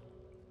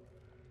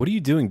 What are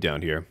you doing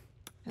down here?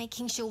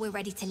 Making sure we're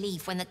ready to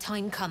leave when the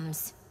time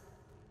comes.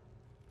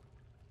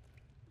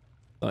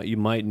 Thought you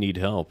might need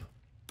help.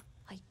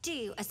 I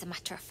do, as a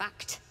matter of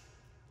fact.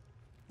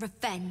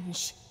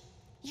 Revenge.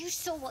 You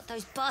saw what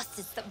those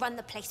bastards that run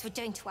the place were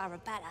doing to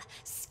Arabella,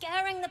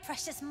 scaring the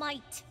precious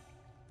might.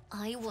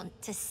 I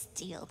want to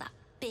steal that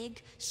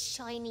big,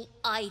 shiny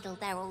idol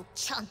they're all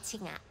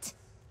chanting at.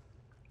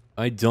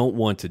 I don't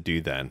want to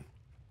do that.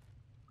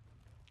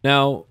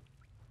 Now,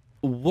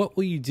 what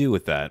will you do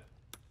with that?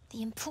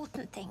 The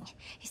important thing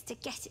is to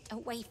get it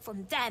away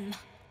from them.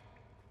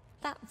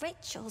 That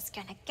ritual's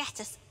gonna get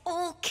us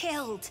all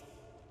killed.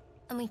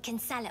 And we can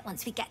sell it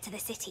once we get to the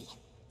city.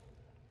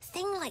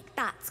 Thing like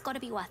that's gotta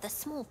be worth a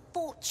small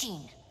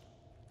fortune.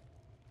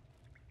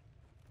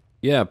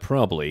 Yeah,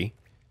 probably.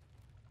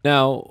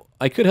 Now,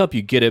 I could help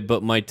you get it,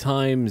 but my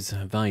time's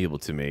valuable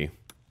to me.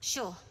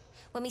 Sure.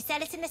 When we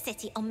sell it in the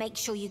city, I'll make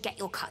sure you get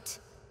your cut.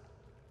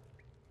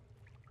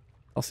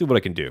 I'll see what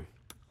I can do.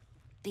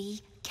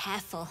 Be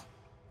careful.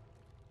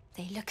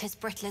 They look as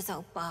brittle as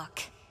old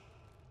bark.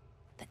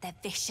 But they're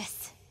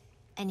vicious.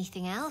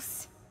 Anything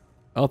else?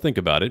 I'll think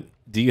about it.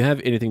 Do you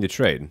have anything to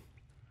trade?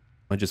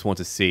 I just want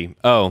to see.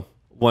 Oh,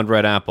 1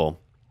 red apple.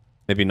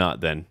 Maybe not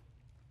then.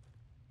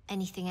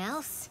 Anything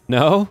else?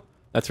 No?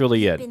 That's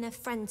really it. You've been a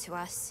friend to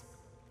us.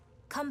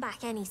 Come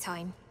back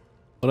anytime.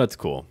 Well, that's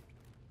cool.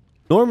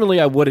 Normally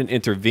I wouldn't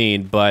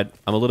intervene, but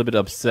I'm a little bit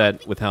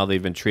upset with how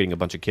they've been treating a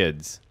bunch of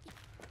kids.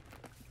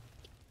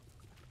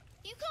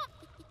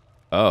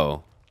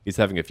 Oh, he's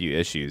having a few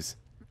issues.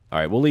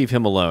 Alright, we'll leave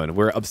him alone.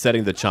 We're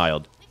upsetting the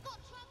child.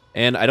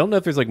 And I don't know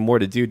if there's like more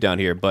to do down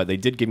here, but they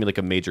did give me like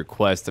a major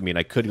quest. I mean,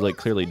 I could like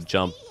clearly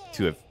jump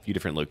to a few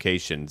different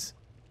locations.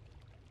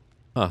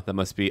 Huh, that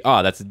must be...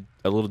 Ah, that's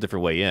a little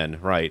different way in,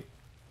 right.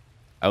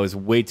 I was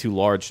way too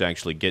large to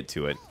actually get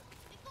to it.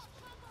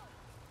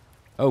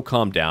 Oh,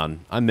 calm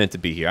down. I'm meant to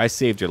be here. I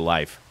saved your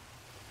life.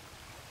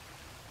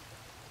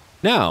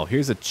 Now,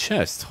 here's a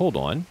chest. Hold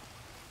on.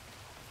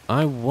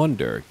 I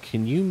wonder,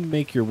 can you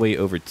make your way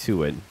over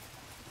to it?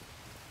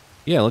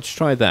 Yeah, let's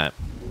try that.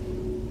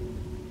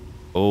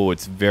 Oh,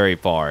 it's very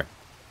far.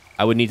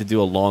 I would need to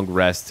do a long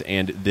rest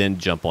and then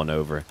jump on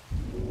over.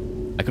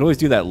 I could always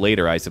do that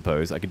later, I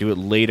suppose. I could do it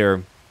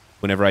later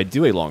whenever I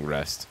do a long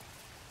rest.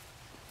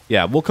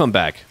 Yeah, we'll come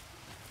back.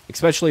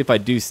 Especially if I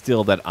do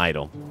steal that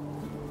idol.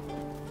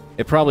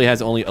 It probably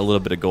has only a little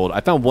bit of gold. I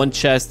found one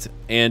chest,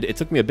 and it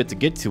took me a bit to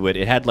get to it.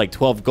 It had like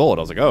 12 gold.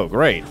 I was like, oh,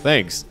 great,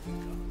 thanks.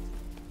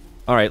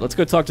 Alright, let's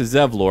go talk to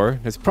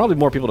Zevlor. There's probably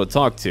more people to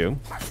talk to.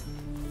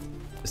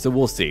 So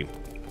we'll see.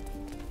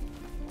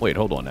 Wait,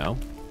 hold on now.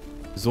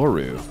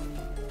 Zoru.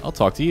 I'll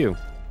talk to you.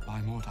 By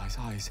Mordai's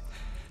eyes,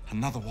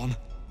 another one.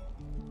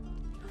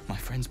 My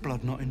friend's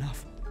blood not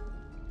enough.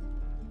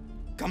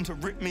 Come to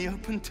rip me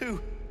open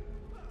too.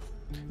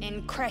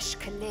 In Kresh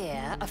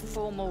Kalir, a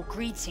formal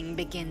greeting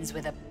begins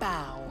with a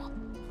bow.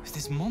 Is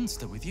this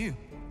monster with you?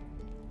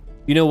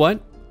 You know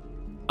what?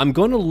 I'm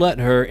going to let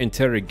her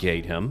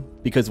interrogate him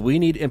because we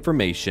need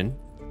information.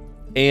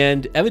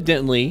 And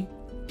evidently,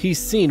 he's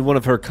seen one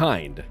of her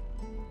kind.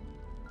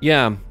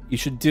 Yeah, you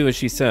should do as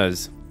she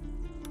says.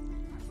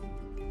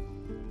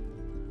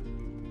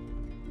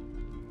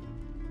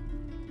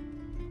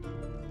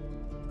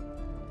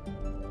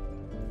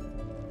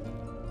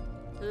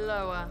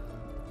 Lower.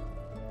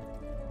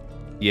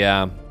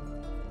 Yeah,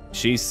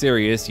 she's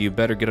serious. You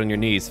better get on your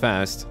knees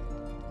fast.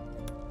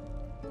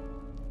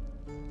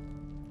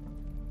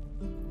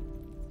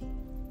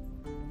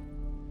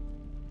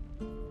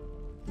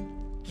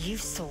 You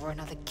saw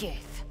another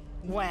gif.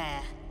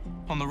 Where?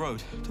 On the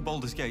road to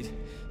Baldur's Gate,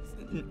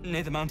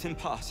 near the mountain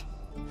pass.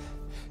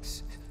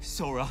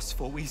 Saw us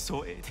for we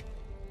saw it.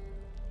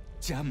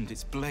 Jammed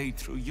its blade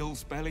through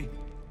Yul's belly.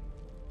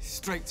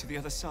 Straight to the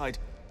other side.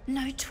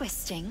 No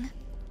twisting.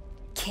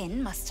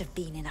 Kin must have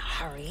been in a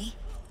hurry.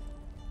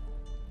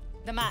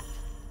 The map.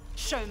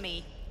 Show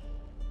me.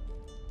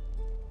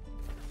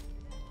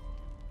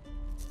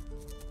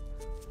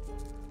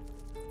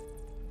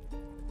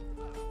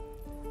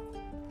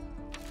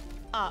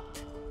 Up.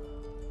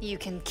 You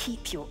can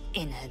keep your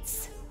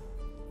innards.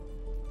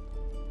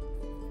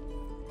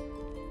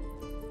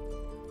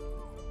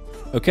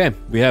 Okay,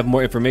 we have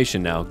more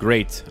information now.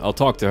 Great, I'll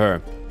talk to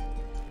her.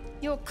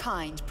 Your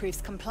kind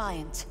proves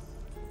compliant.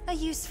 A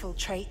useful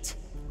trait.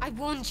 I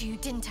warned you,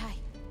 didn't I?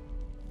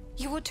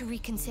 You ought to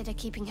reconsider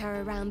keeping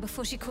her around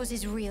before she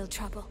causes real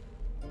trouble.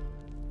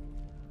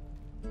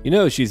 You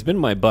know, she's been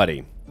my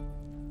buddy.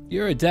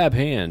 You're a dab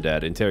hand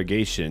at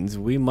interrogations.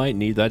 We might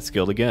need that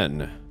skill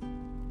again.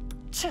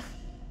 Tch.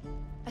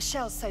 A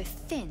shell so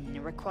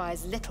thin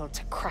requires little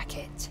to crack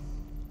it.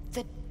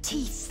 The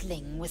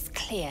Tiefling was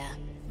clear.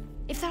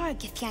 If there are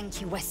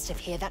Githyanki west of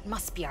here, that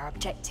must be our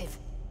objective.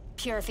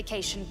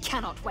 Purification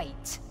cannot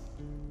wait.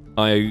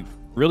 I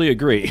really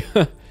agree.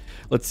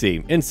 Let's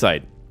see.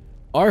 Insight.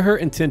 Are her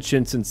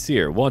intentions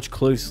sincere? Watch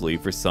closely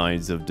for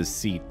signs of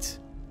deceit.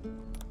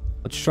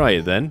 Let's try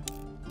it then.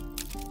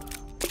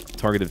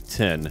 Target of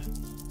 10.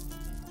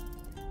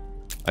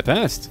 I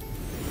passed.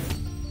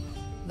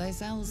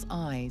 Lozel's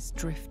eyes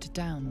drift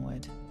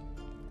downward.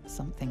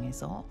 Something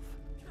is off.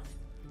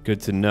 Good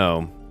to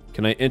know.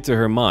 Can I enter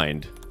her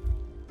mind?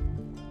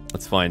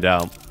 Let's find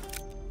out.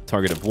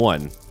 Target of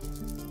 1.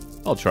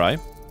 I'll try.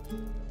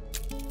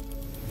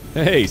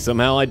 Hey,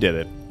 somehow I did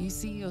it. You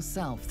see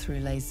yourself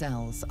through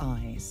Lae'zel's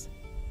eyes.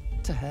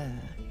 To her,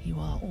 you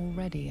are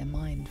already a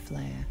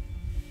Mindflayer,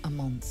 a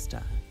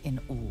monster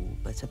in all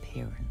but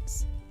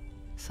appearance.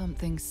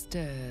 Something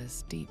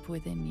stirs deep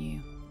within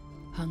you,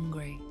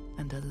 hungry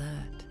and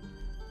alert.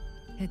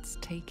 It's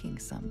taking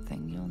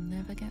something you'll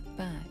never get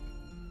back.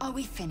 Are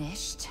we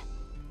finished?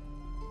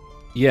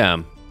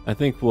 Yeah, I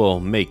think we'll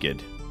make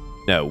it.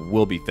 No,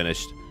 we'll be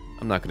finished.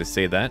 I'm not going to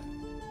say that.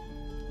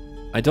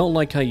 I don't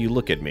like how you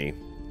look at me.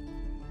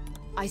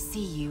 I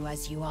see you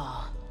as you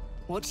are.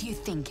 What you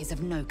think is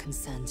of no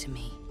concern to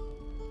me.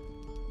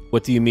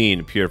 What do you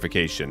mean,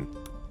 purification?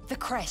 The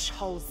Kresh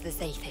holds the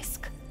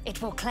Zaithisk.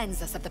 It will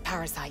cleanse us of the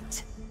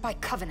parasite. By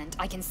covenant,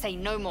 I can say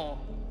no more.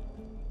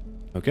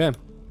 Okay.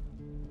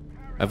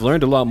 I've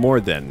learned a lot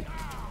more then.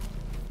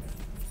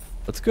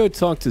 Let's go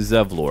talk to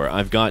Zevlor.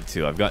 I've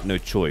got no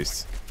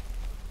choice.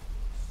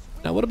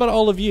 Now, what about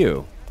all of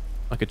you?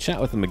 I could chat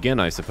with them again,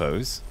 I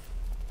suppose.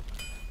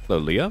 Hello,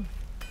 Leah.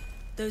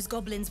 Those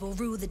goblins will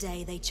rue the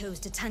day they chose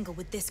to tangle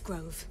with this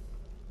grove.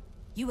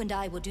 You and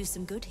I will do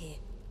some good here.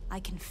 I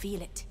can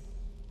feel it.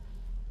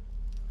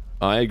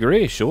 I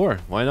agree, sure.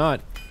 Why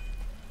not?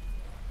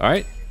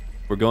 Alright,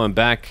 we're going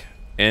back,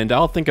 and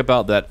I'll think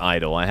about that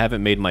idol. I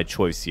haven't made my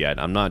choice yet.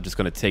 I'm not just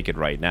going to take it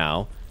right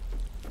now.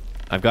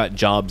 I've got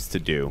jobs to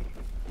do.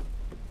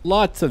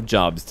 Lots of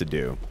jobs to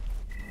do.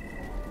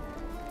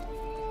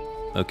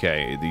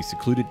 Okay, the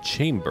secluded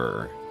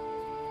chamber.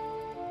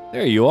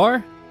 There you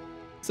are.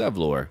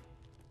 Zevlor.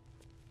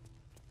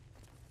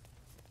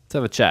 Let's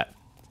have a chat.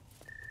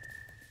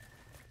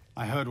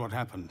 I heard what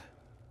happened.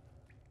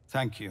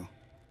 Thank you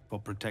for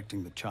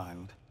protecting the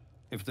child.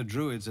 If the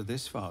druids are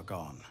this far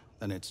gone,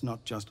 then it's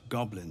not just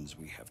goblins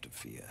we have to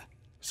fear.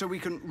 So we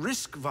can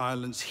risk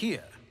violence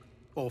here,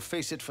 or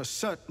face it for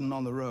certain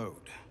on the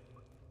road.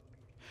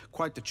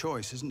 Quite the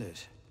choice, isn't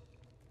it?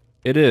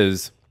 It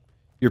is.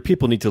 Your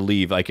people need to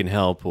leave. I can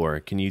help, or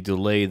can you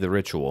delay the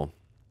ritual?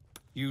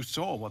 You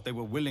saw what they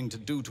were willing to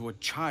do to a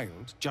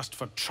child just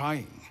for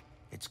trying.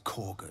 It's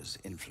Kagha's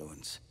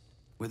influence.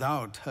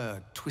 Without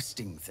her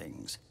twisting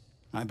things,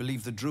 I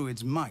believe the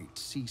druids might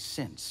see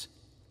sense.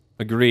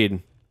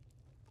 Agreed.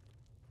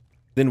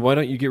 Then why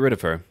don't you get rid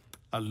of her?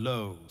 A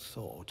low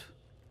thought.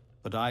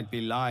 But I'd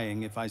be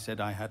lying if I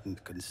said I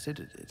hadn't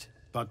considered it.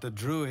 But the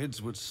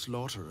druids would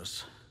slaughter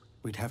us.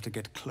 We'd have to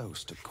get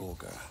close to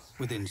Kagha,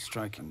 within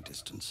striking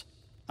distance.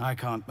 I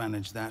can't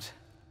manage that.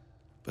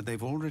 But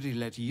they've already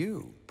let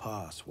you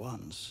pass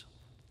once.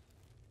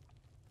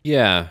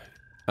 Yeah,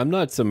 I'm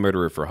not some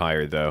murderer for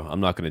hire, though. I'm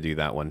not going to do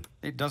that one.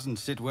 It doesn't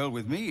sit well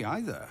with me,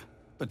 either.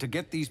 But to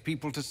get these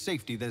people to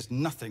safety, there's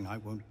nothing I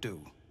won't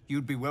do.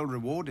 You'd be well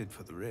rewarded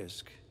for the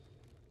risk.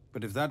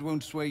 But if that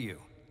won't sway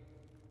you,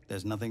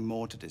 there's nothing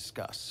more to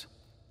discuss.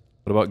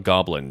 What about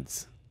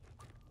goblins?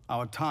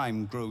 Our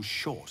time grows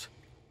short.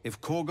 If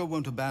Kagha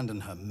won't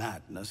abandon her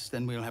madness,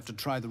 then we'll have to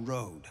try the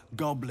road,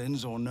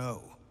 goblins or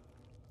no.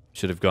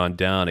 Should have gone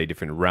down a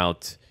different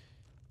route.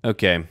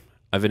 Okay,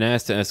 I've been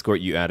asked to escort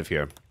you out of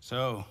here.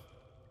 So,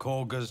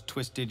 Kagha's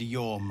twisted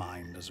your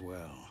mind as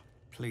well.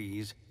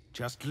 Please,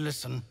 just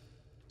listen.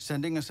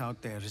 Sending us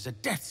out there is a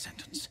death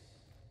sentence.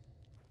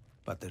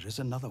 But there is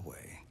another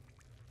way.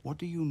 What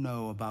do you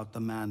know about the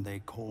man they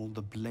call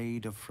the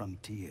Blade of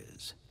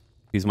Frontiers?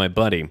 He's my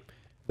buddy.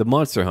 The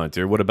monster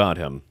hunter, what about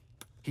him?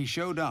 He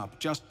showed up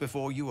just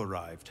before you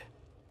arrived.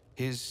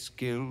 His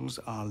skills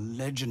are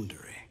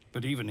legendary.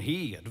 But even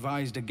he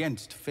advised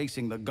against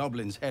facing the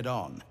goblins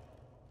head-on.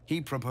 He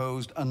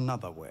proposed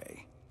another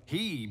way.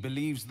 He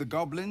believes the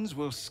goblins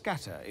will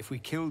scatter if we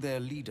kill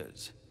their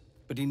leaders.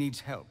 But he needs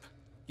help.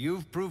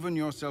 You've proven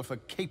yourself a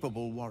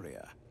capable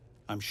warrior.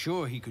 I'm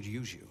sure he could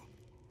use you.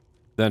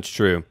 That's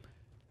true.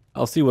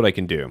 I'll see what I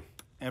can do.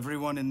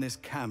 Everyone in this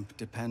camp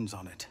depends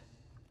on it.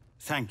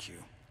 Thank you.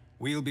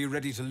 We'll be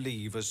ready to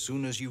leave as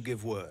soon as you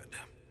give word.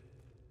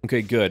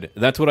 Okay, good.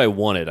 That's what I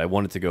wanted. I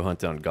wanted to go hunt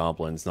down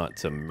goblins, not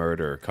to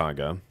murder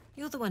Kagha.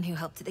 You're the one who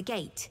helped at the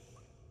gate.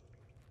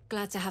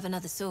 Glad to have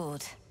another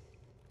sword.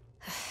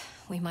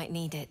 We might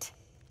need it.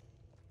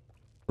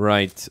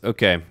 Right,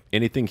 okay.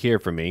 Anything here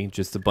for me?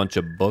 Just a bunch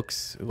of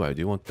books. Ooh, I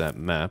do want that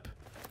map.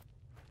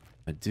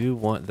 I do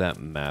want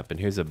that map. And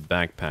here's a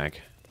backpack.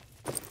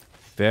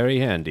 Very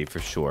handy for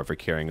sure for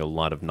carrying a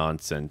lot of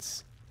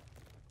nonsense.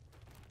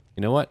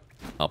 You know what?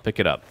 I'll pick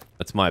it up.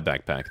 That's my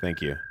backpack.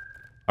 Thank you.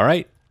 All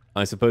right.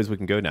 I suppose we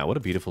can go now. What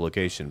a beautiful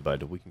location,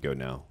 bud. We can go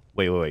now.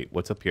 Wait.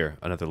 What's up here?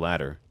 Another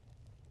ladder.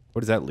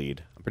 Where does that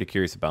lead? I'm pretty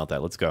curious about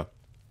that. Let's go.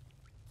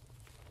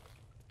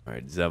 All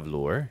right,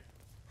 Zevlor.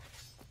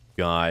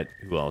 Got,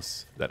 who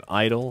else? That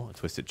idol, a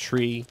twisted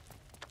tree,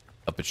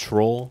 a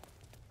patrol.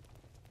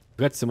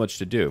 We've got so much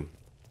to do.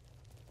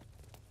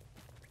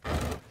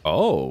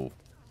 Oh,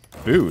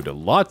 food.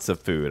 Lots of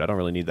food. I don't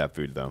really need that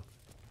food, though.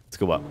 Let's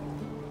go up.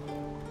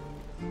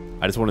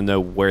 I just want to know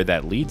where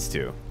that leads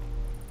to.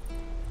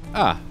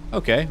 Ah,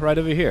 okay. Right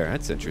over here.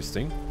 That's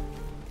interesting.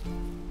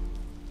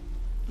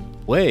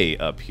 Way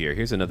up here.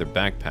 Here's another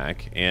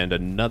backpack and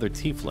another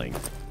tiefling.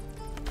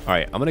 All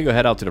right, I'm going to go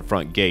head out to the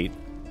front gate.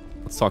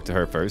 Let's talk to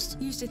her first.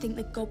 Used to think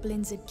the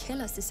goblins would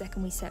kill us the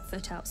second we set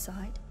foot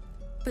outside.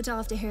 But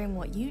after hearing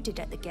what you did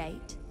at the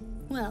gate,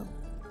 well,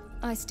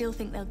 I still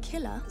think they'll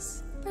kill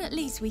us, but at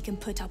least we can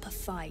put up a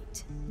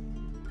fight.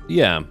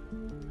 Yeah,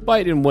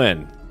 fight and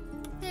win.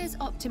 There's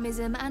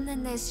optimism and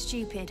then there's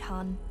stupid,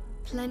 hun.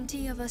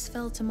 Plenty of us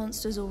fell to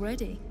monsters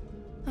already.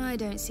 I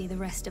don't see the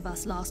rest of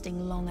us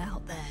lasting long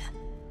out there.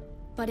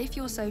 But if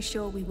you're so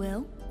sure we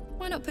will,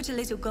 why not put a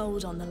little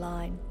gold on the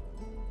line?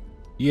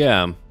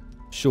 Yeah,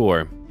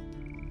 sure.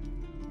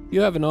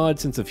 You have an odd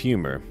sense of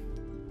humor.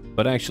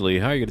 But actually,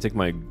 how are you going to take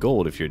my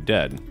gold if you're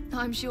dead?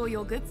 I'm sure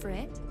you're good for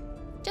it.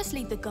 Just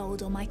leave the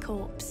gold on my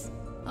corpse.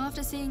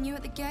 After seeing you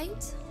at the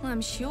gate,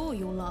 I'm sure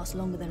you'll last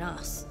longer than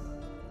us.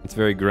 It's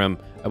very grim.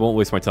 I won't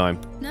waste my time.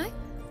 No?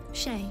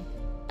 Shame.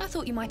 I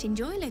thought you might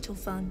enjoy a little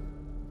fun.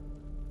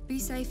 Be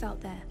safe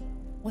out there,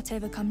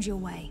 whatever comes your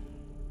way.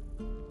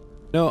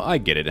 No, I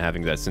get it,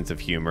 having that sense of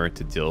humor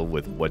to deal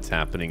with what's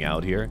happening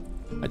out here.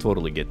 I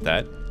totally get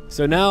that.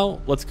 So now,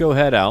 let's go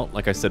head out.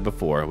 Like I said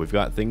before, we've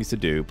got things to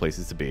do,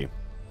 places to be.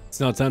 It's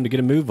now time to get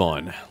a move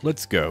on.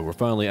 Let's go. We're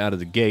finally out of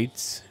the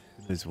gates.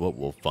 This is what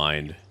we'll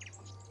find.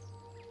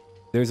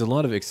 There's a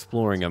lot of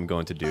exploring I'm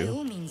going to do. By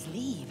all means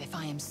leave if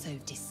I am so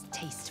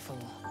distasteful.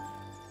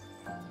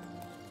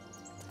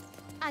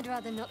 I'd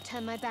rather not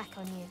turn my back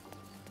on you,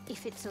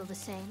 if it's all the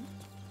same.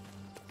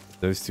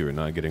 Those two are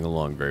not getting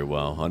along very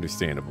well.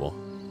 Understandable.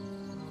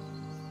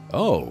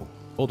 Oh,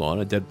 hold on.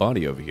 A dead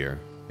body over here.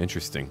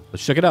 Interesting.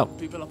 Let's check it out.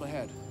 People up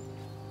ahead.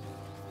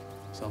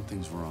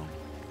 Something's wrong.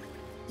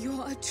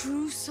 You're a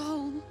true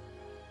soul.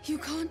 You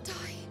can't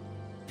die.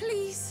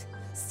 Please,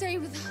 stay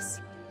with us.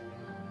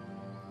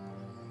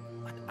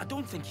 I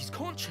don't think he's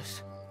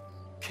conscious.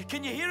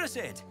 Can you hear us,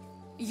 Ed?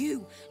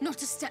 You,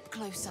 not a step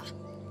closer.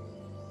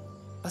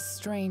 A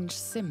strange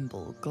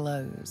symbol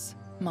glows,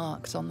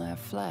 marked on their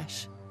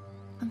flesh,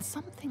 and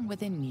something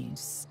within you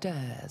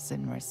stirs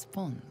in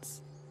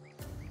response.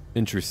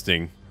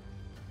 Interesting.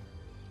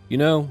 You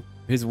know,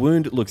 his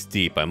wound looks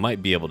deep. I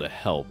might be able to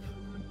help.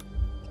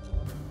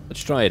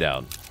 Let's try it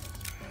out.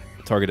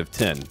 A target of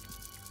 10.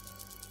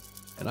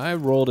 And I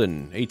rolled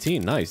an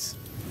 18. Nice.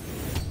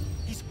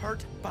 He's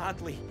hurt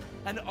badly.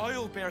 An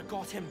owlbear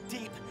got him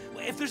deep.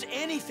 If there's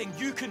anything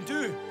you can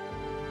do...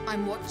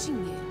 I'm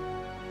watching you.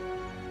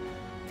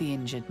 The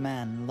injured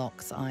man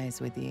locks eyes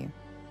with you.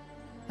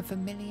 A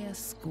familiar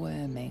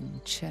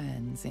squirming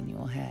churns in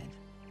your head.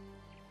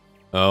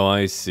 Oh,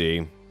 I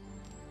see.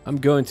 I'm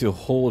going to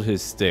hold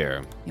his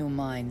stare. Your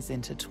minds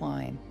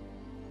intertwine.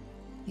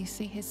 You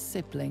see his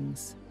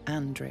siblings,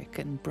 Andric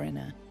and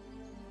Brenna.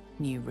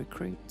 New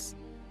recruits.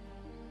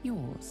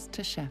 Yours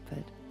to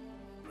shepherd.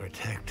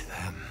 Protect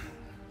them.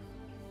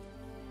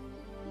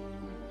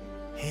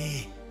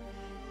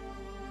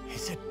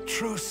 He's a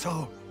true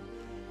soul.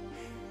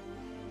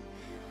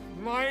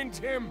 Mind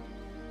him.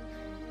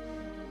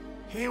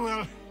 He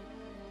will...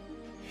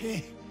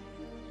 He...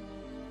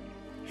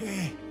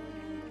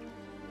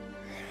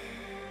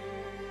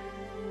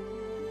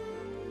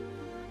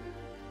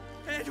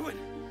 Edwin!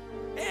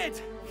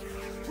 Ed!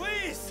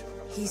 Please!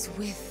 He's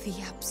with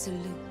the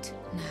Absolute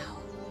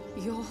now.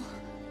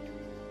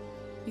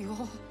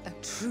 You're a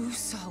true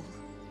soul.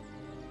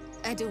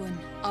 Edwin,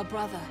 our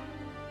brother,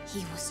 he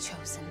was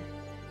chosen.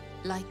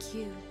 Like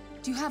you.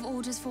 Do you have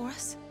orders for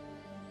us?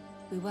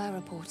 We were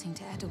reporting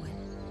to Edwin.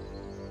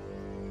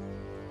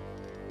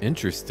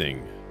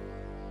 Interesting.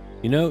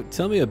 You know,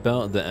 tell me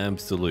about the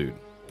Absolute.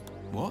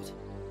 What?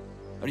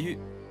 Are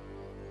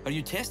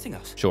you testing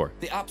us? Sure.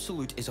 The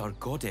Absolute is our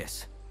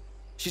goddess.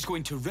 She's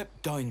going to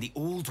rip down the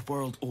old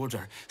world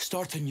order,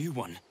 start a new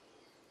one.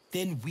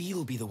 Then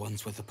we'll be the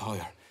ones with the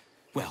power.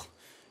 Well,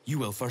 you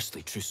will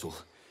firstly, true soul.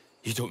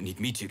 You don't need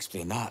me to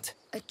explain that.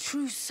 A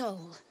true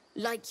soul,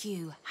 like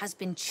you, has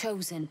been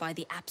chosen by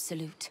the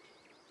Absolute.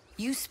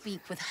 You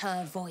speak with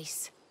her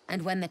voice,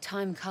 and when the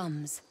time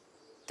comes,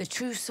 the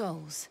true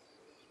souls,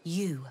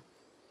 you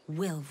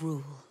will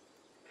rule.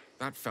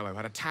 That fellow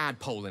had a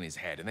tadpole in his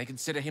head, and they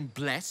consider him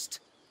blessed?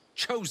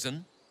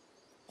 Chosen?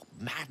 What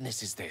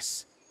madness is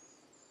this?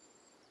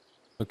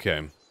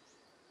 Okay.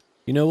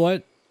 You know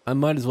what? I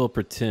might as well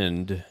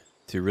pretend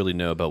to really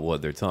know about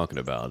what they're talking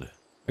about.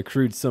 A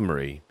crude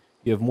summary.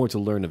 You have more to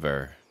learn of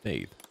our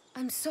faith.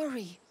 I'm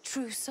sorry,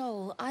 true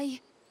soul. I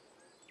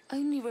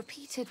only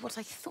repeated what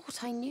I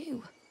thought I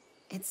knew.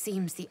 It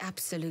seems the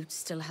Absolute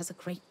still has a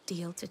great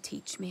deal to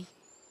teach me.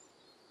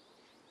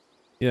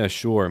 Yeah,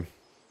 sure.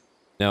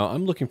 Now,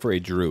 I'm looking for a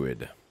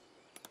druid.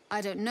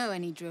 I don't know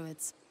any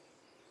druids.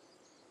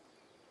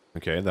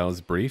 Okay, that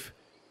was brief.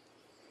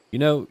 You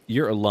know,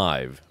 you're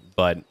alive,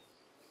 but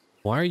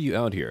why are you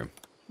out here?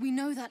 We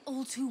know that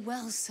all too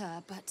well,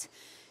 sir, but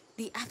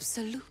the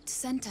Absolute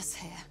sent us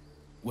here.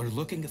 We're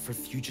looking for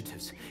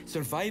fugitives,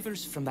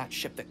 survivors from that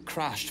ship that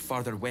crashed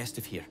farther west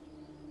of here.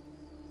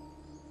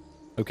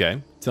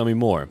 Okay, tell me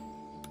more.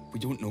 We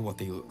don't know what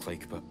they look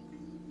like, but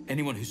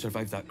anyone who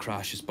survived that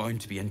crash is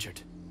bound to be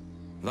injured.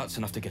 That's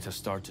enough to get us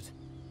started.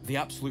 The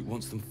Absolute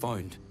wants them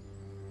found.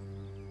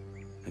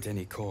 At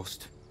any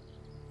cost.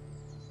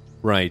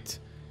 Right.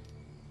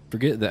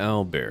 Forget the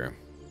owlbear.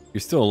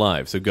 You're still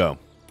alive, so go.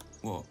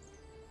 What?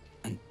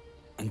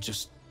 And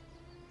just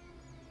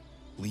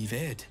leave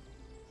Ed?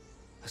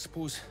 I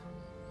suppose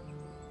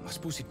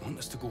he'd want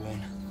us to go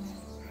on.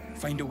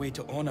 Find a way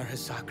to honor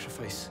his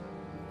sacrifice.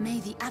 May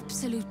the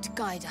Absolute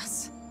guide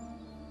us.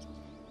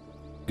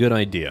 Good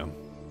idea.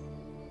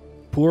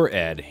 Poor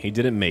Ed, he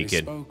didn't make They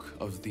it. spoke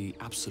of the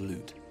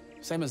Absolute.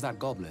 Same as that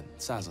goblin,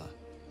 Sazza.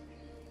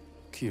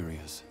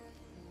 Curious.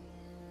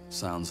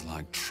 Sounds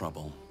like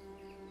trouble.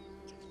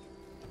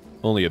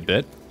 Only a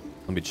bit.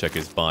 Let me check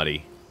his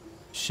body.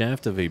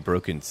 Shaft of a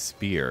broken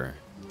spear.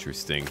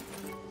 Interesting.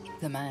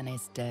 The man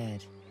is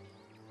dead,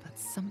 but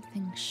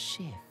something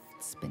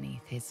shifts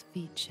beneath his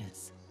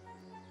features.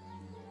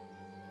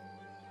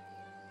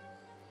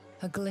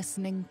 A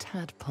glistening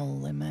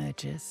tadpole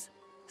emerges,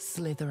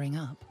 slithering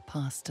up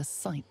past a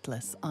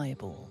sightless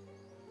eyeball.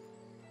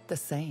 The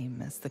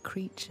same as the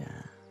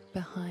creature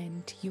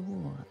behind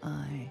your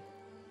eye.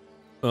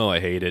 Oh, I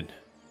hate it.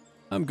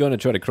 I'm gonna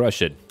try to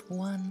crush it.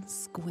 One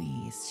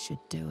squeeze should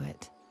do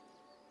it,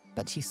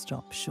 but you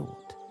stop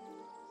short.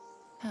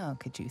 How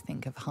could you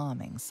think of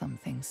harming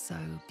something so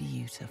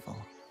beautiful,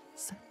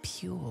 so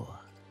pure?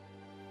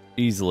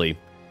 Easily.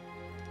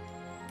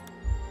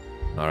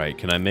 Alright,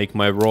 can I make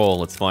my roll?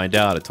 Let's find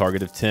out. A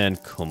target of 10.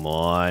 Come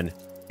on.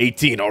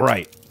 18,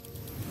 alright.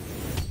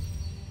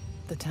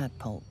 The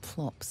tadpole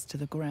plops to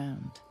the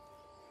ground.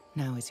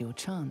 Now is your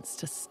chance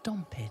to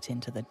stomp it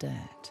into the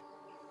dirt.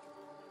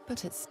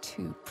 But it's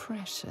too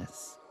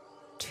precious,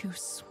 too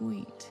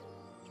sweet,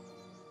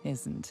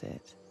 isn't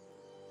it?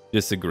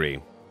 Disagree.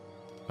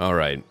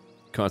 Alright.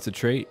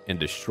 Concentrate and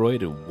destroy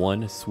it in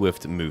one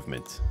swift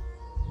movement.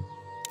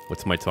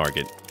 What's my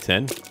target?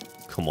 10?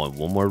 Come on,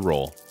 one more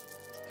roll.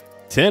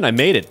 10, I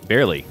made it.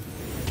 Barely.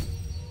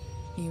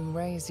 You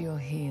raise your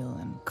heel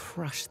and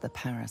crush the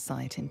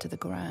parasite into the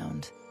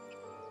ground.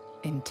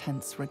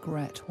 Intense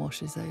regret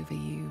washes over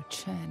you,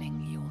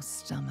 churning your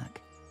stomach.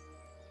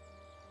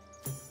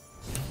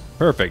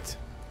 Perfect.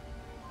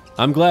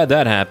 I'm glad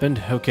that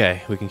happened.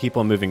 Okay, we can keep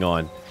on moving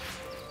on.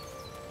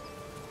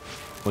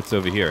 What's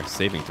over here?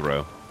 Saving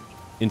throw.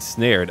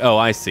 Ensnared. Oh,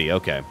 I see.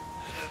 Okay.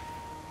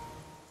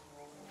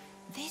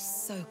 This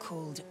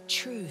so-called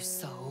true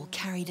soul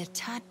carried a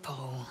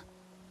tadpole.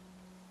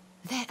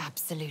 Their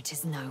Absolute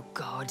is no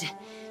god.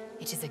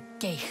 It is a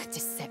geich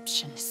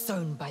deception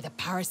sown by the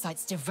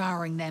parasites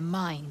devouring their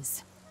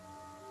minds.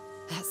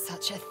 That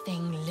such a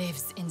thing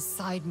lives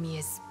inside me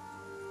is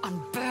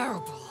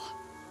unbearable.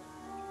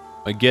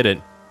 I get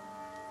it.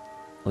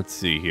 Let's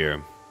see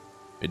here.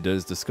 It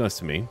does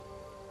disgust me.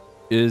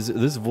 Is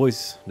this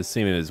voice the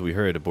same as we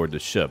heard aboard the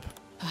ship?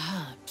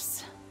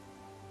 Perhaps.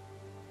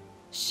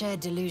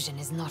 Shared delusion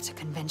is not a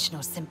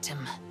conventional symptom.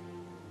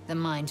 The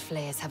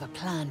Mindflayers have a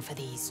plan for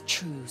these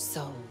true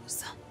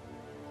souls.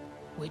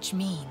 Which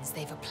means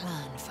they've a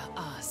plan for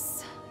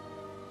us.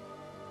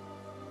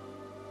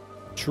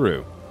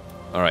 True.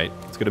 Alright,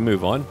 let's get a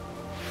move on.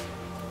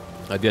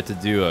 I've yet to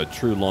do a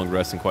true long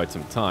rest in quite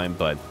some time,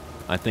 but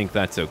I think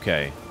that's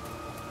okay.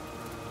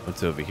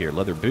 What's over here?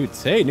 Leather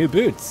boots. Hey, new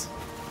boots!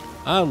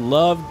 I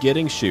love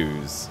getting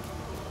shoes.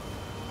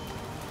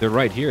 They're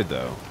right here,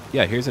 though.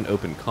 Yeah, here's an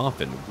open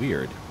coffin.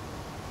 Weird.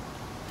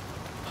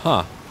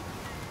 Huh.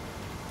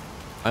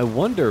 I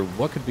wonder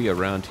what could be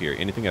around here.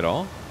 Anything at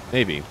all?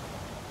 Maybe.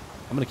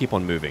 I'm gonna keep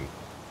on moving.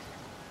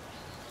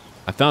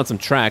 I found some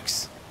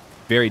tracks.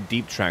 Very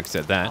deep tracks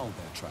at that.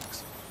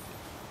 Tracks.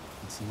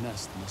 It's a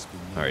nest must be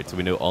Alright, so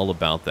we know all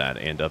about that.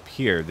 And up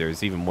here,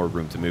 there's even more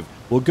room to move.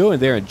 We'll go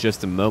in there in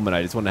just a moment.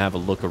 I just want to have a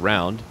look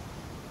around.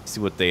 See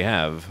what they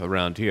have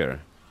around here.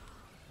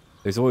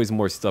 There's always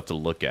more stuff to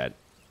look at.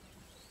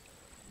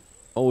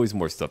 Always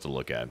more stuff to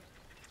look at.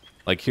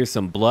 Like, here's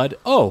some blood.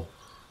 Oh!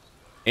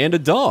 And a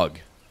dog.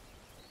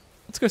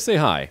 Let's go say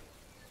hi.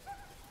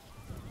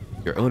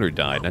 Your owner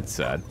died. That's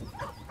sad.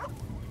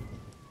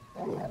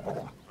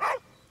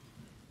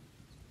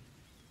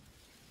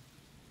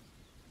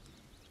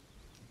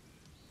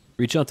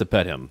 Reach out to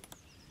pet him.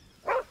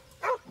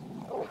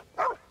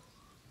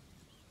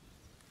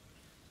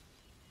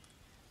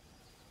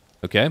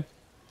 Okay.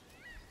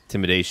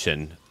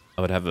 Intimidation.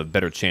 I would have a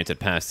better chance at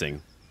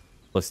passing.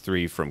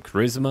 +3 from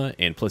charisma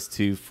and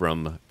 +2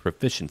 from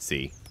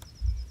proficiency.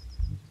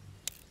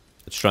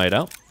 Let's try it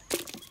out.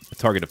 A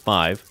target of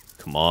 5.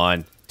 Come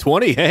on.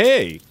 20.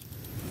 Hey!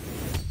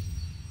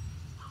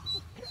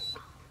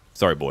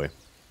 Sorry, boy.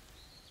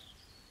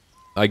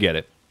 I get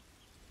it.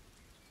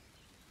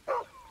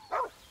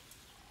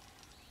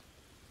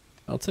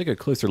 I'll take a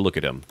closer look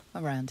at him.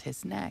 Around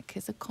his neck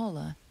is a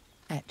collar,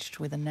 etched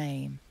with a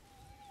name.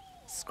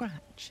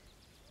 Scratch.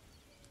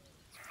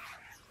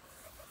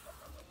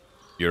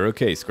 You're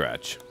okay,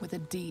 Scratch. With a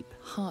deep,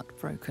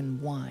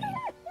 heartbroken whine,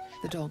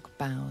 the dog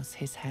bows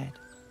his head.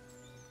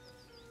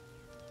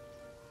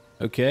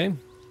 Okay,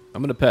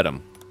 I'm gonna pet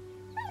him.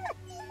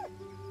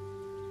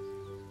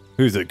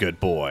 Who's a good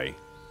boy?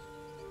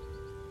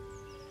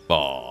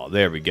 Aw,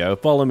 there we go.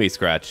 Follow me,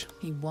 Scratch.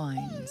 He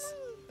whines,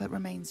 but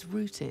remains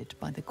rooted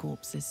by the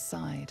corpse's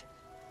side.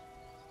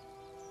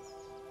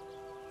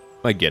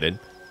 I get it.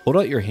 Hold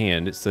out your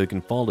hand so it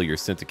can follow your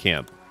scent to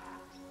camp.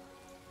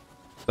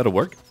 That'll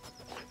work.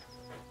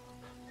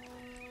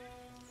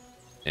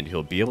 And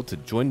he'll be able to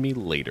join me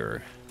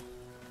later.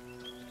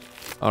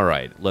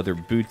 Alright, leather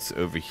boots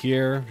over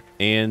here,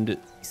 and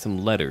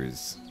some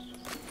letters.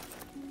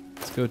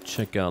 Let's go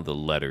check out the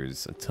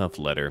letters. A tough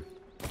letter.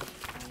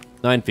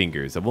 9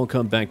 fingers. I won't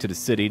come back to the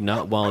city,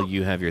 not while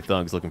you have your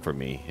thugs looking for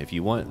me. If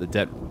you want the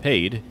debt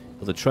paid,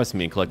 you'll have to trust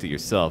me and collect it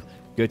yourself.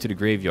 Go to the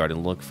graveyard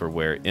and look for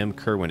where M.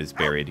 Kerwin is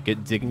buried.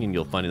 Get digging and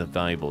you'll find the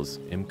valuables.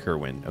 M.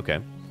 Kerwin. Okay.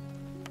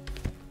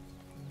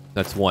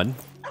 That's 1.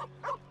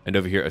 And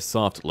over here, a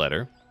soft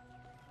letter.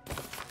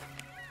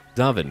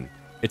 Davin.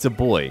 It's a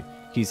boy.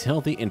 He's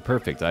healthy and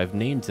perfect. I've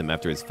named him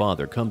after his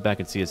father. Come back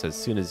and see us as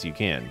soon as you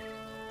can.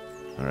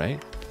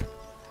 Alright.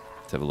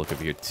 Let's have a look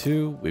over here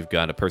too. We've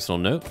got a personal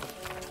note.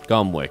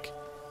 Gomwick.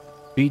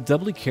 Be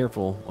doubly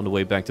careful on the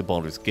way back to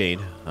Baldur's Gate.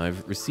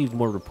 I've received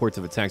more reports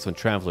of attacks on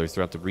travelers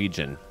throughout the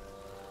region.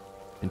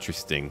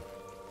 Interesting.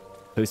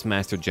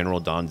 Postmaster General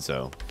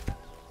Donzo.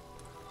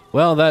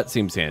 Well, that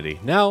seems handy.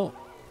 Now,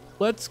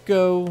 let's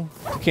go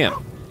to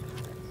camp.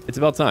 It's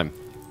about time.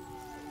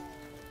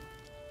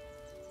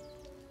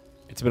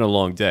 It's been a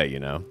long day, you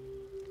know.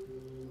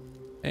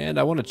 And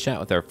I want to chat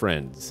with our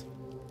friends.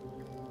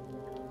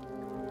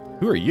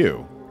 Who are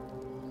you?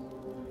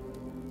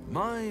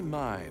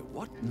 My,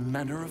 what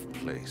manner of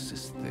place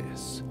is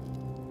this?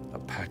 A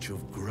patch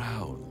of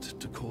ground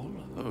to call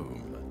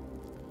home.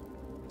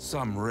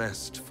 Some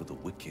rest for the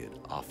wicked,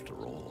 after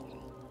all.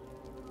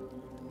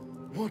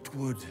 What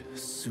would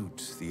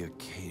suit the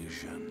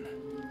occasion?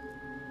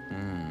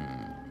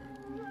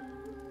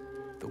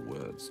 The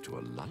words to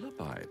a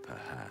lullaby,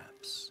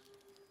 perhaps.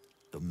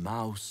 The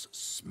mouse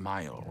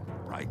smiled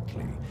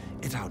brightly.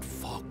 It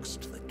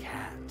outfoxed the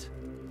cat.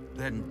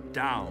 Then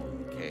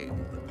down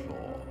came the claw.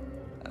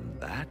 And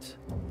that,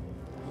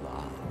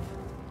 love,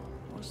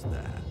 was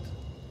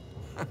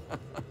that.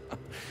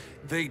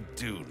 They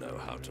do know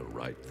how to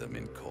write them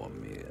in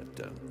Cormier,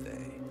 don't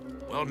they?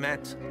 Well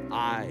met,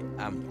 I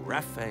am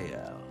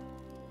Raphael.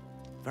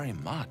 Very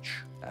much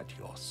at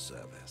your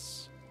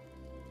service.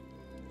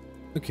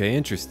 Okay,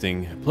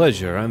 interesting.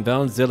 Pleasure, I'm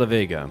Valens de la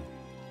Vega.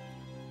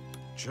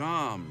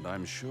 Charmed,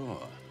 I'm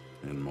sure,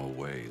 in more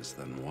ways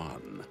than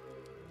one.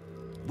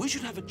 We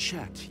should have a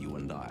chat, you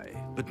and I,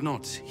 but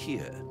not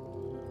here.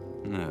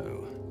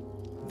 No.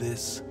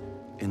 This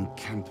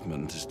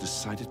encampment is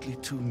decidedly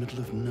too middle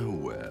of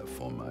nowhere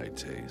for my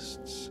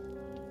tastes.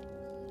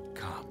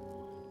 Come.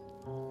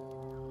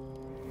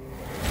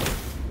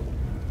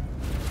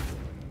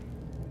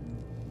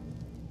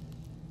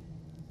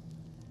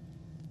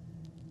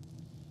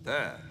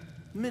 There.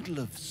 Middle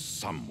of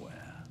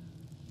somewhere.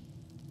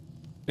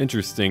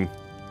 Interesting.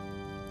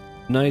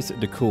 Nice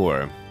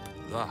decor.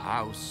 The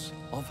House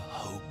of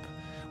Hope,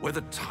 where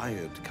the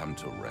tired come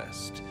to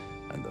rest,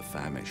 and the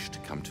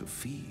famished come to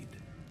feed,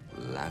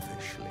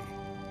 lavishly.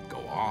 Go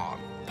on,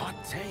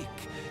 partake,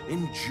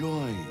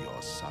 enjoy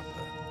your supper.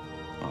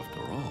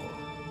 After all,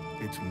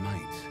 it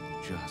might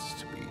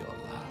just be your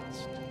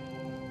last.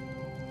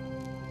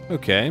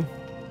 Okay.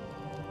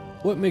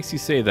 What makes you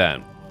say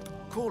that?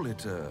 Call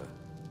it a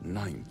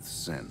 9th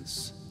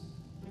sense.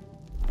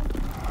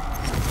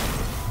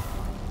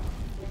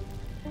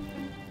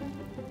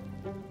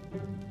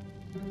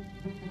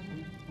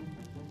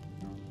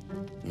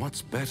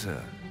 What's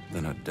better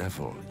than a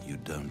devil you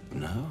don't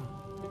know?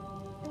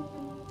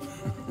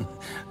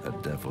 A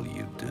devil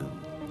you do.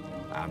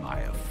 Am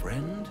I a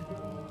friend?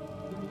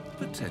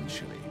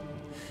 Potentially.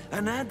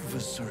 An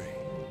adversary?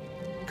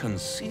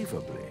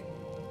 Conceivably.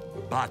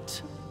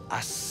 But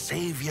a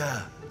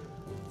savior?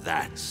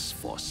 That's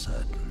for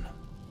certain.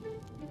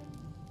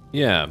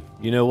 Yeah,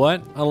 you know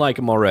what? I like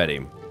him already.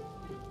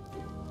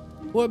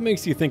 What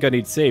makes you think I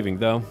need saving,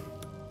 though?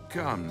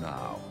 Come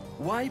now.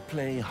 Why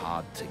play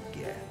hard to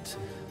get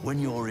when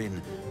you're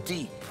in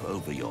deep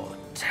over your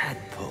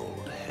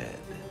tadpoled head?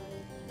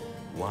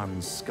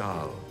 1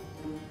 skull,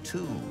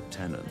 2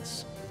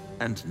 tenants,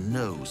 and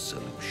no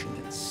solution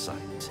in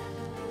sight.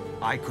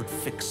 I could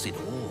fix it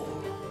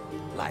all,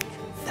 like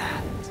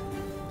that.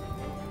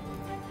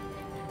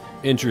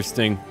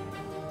 Interesting.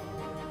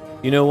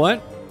 You know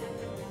what?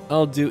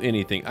 I'll do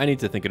anything. I need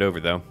to think it over,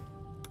 though.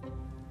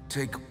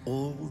 Take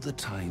all the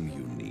time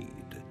you need,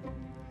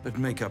 but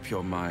make up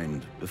your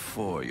mind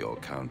before you're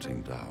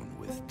counting down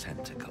with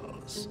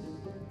tentacles.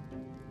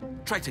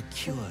 Try to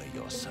cure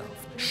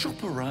yourself.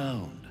 Shop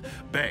around.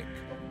 Beg,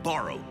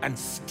 borrow, and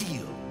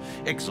steal.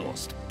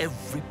 Exhaust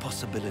every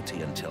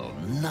possibility until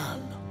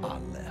none are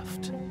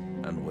left.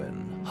 And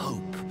when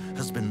hope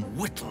has been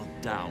whittled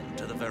down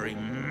to the very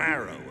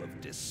marrow of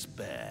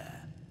despair,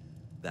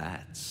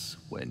 that's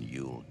when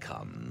you'll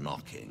come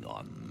knocking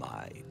on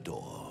my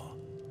door.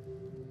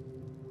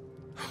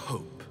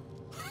 Hope.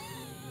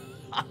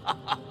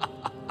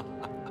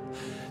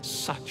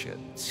 Such a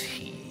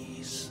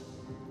tease.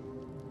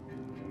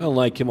 I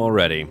like him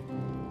already.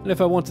 And if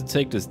I want to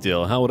take this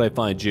deal, how would I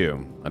find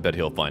you? I bet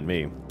he'll find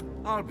me.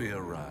 I'll be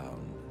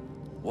around,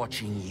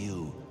 watching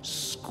you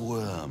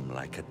squirm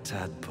like a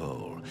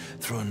tadpole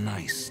through a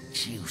nice,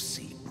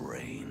 juicy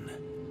brain.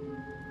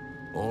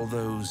 All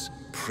those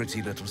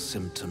pretty little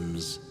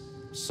symptoms,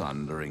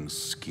 sundering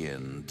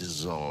skin,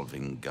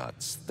 dissolving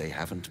guts, they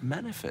haven't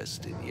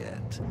manifested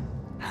yet,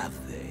 have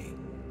they?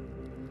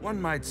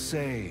 One might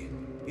say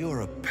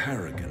you're a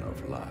paragon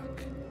of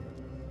luck.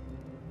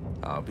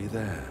 I'll be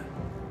there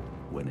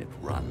when it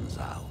runs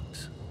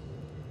out.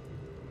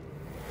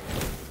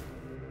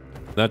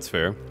 That's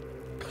fair.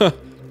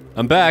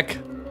 I'm back.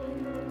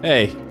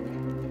 Hey,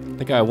 I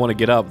think I want to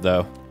get up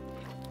though.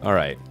 All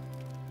right.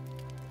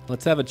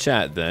 Let's have a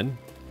chat then.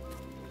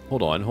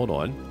 Hold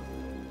on.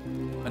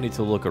 I need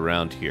to look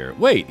around here.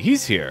 Wait,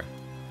 he's here.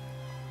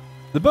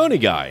 The bony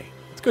guy.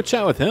 Let's go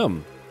chat with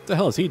him. What the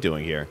hell is he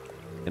doing here?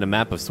 In a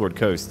map of Sword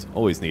Coast.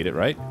 Always need it,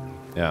 right?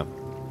 Yeah.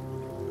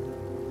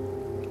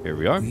 Here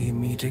we are. We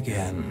meet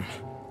again,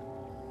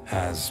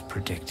 as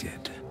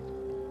predicted.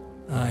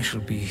 I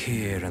shall be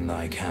here in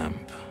thy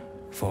camp,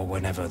 for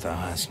whenever thou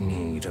hast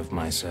need of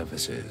my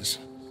services.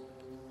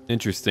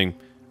 Interesting.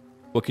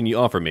 What can you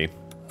offer me?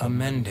 A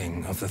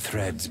mending of the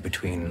threads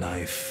between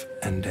life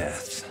and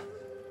death.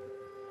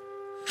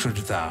 Should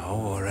thou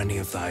or any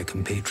of thy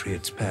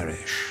compatriots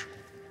perish,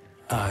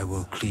 I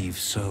will cleave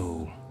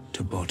soul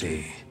to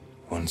body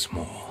once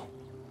more.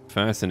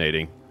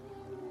 Fascinating.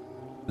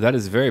 That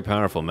is very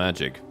powerful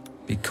magic.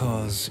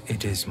 Because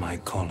it is my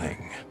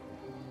calling,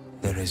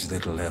 there is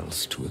little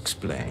else to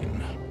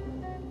explain.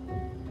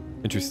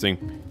 Interesting.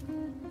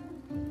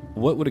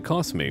 What would it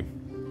cost me?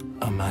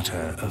 A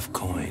matter of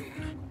coin.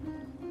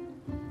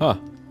 Huh.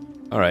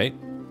 Alright.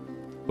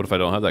 What if I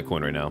don't have that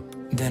coin right now?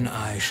 Then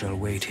I shall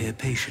wait here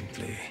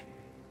patiently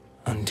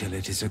until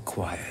it is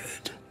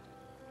acquired.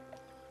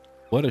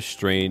 What a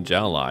strange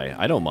ally.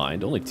 I don't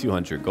mind. Only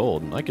 200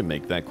 gold. I can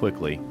make that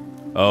quickly.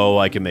 Oh,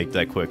 I can make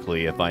that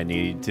quickly if I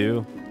need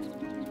to.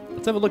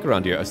 Let's have a look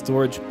around here. A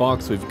storage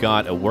box. We've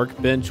got a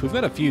workbench. We've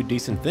got a few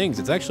decent things.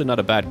 It's actually not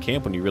a bad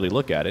camp when you really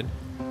look at it.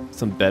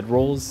 Some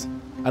bedrolls.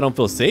 I don't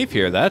feel safe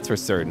here, that's for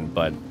certain,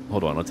 but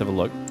hold on. Let's have a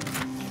look.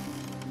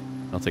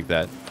 I'll take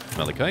that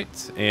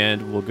malachite,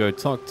 and we'll go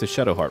talk to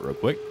Shadowheart real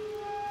quick.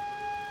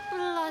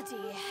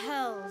 Bloody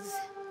hells.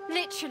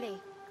 Literally.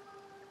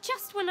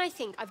 Just when I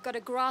think I've got a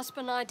grasp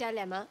on our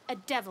dilemma, a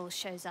devil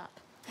shows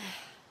up.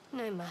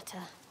 No matter.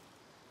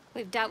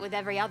 We've dealt with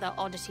every other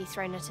oddity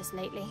thrown at us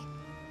lately.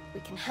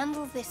 We can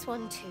handle this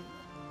one too.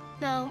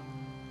 Now,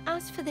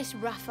 as for this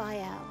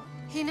Raphael,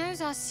 he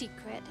knows our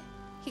secret.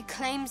 He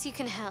claims he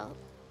can help.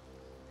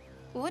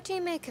 What do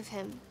you make of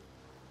him?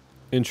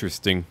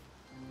 Interesting.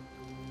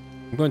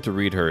 I'm going to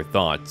read her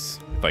thoughts,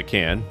 if I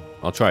can.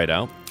 I'll try it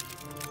out.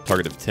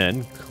 Target of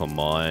 10. Come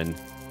on.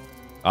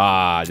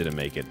 Ah, I didn't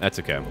make it. That's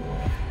okay.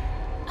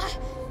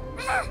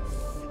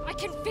 I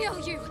can feel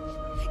you!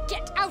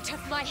 Get out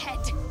of my head!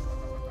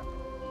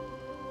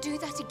 Do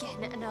that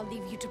again and I'll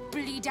leave you to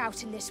bleed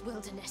out in this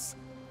wilderness.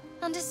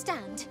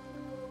 Understand?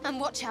 And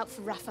watch out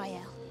for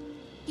Raphael.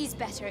 He's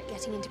better at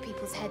getting into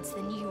people's heads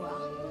than you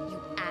are,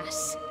 you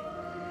ass.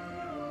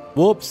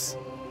 Whoops.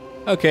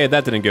 Okay,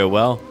 that didn't go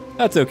well.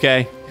 That's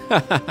okay.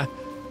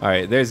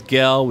 Alright, there's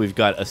Gel. We've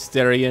got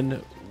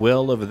Asterion,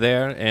 Will over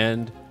there,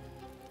 and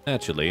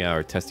naturally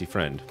our testy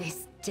friend.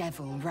 This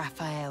devil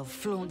Raphael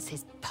flaunts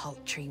his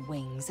paltry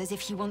wings as if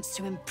he wants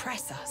to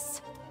impress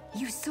us.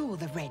 You saw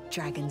the red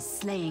dragon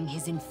slaying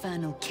his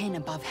infernal kin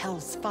above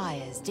hell's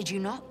fires, did you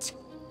not?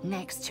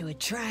 Next to a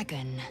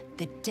dragon,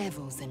 the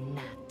devil's a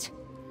gnat.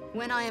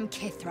 When I am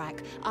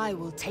Kithrak, I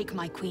will take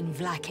my queen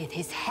Vlaakith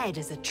his head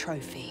as a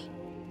trophy.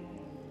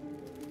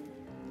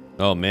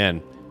 Oh man,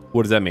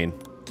 what does that mean?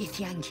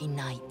 Githyanki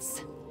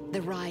Knights,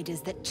 the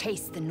riders that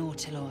chase the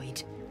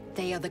Nautiloid.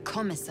 They are the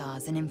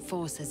commissars and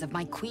enforcers of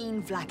my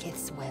queen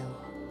Vlaakith's will.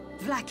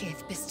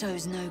 Vlaakith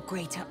bestows no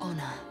greater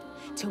honor.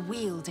 To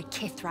wield a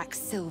Kithrak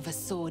silver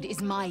sword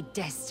is my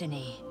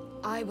destiny.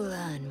 I will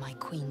earn my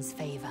queen's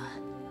favor,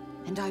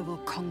 and I will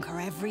conquer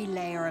every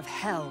layer of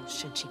hell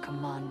should she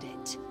command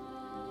it.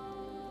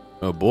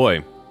 Oh boy.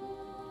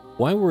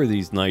 Why were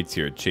these knights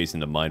here chasing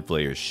the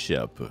Mindflayers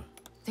ship?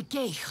 The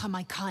Geich are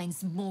my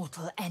kind's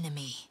mortal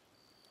enemy.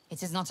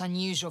 It is not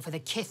unusual for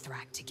the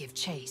Kithrak to give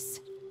chase.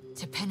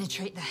 To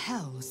penetrate the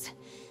hells,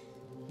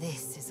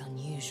 this is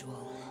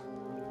unusual.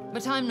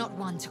 But I'm not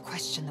one to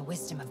question the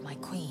wisdom of my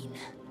queen.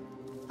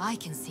 I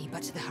can see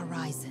but to the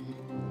horizon.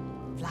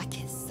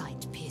 Vlaakith's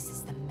sight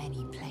pierces the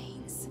many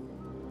planes.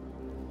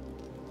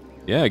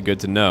 Yeah, good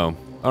to know.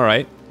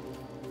 Alright.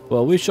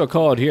 Well, we shall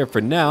call it here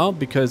for now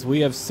because we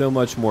have so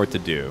much more to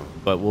do.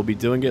 But we'll be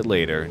doing it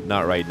later,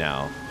 not right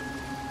now.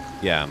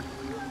 Yeah.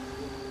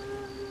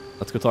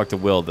 Let's go talk to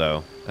Will,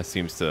 though. That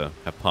seems to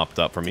have popped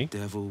up for me.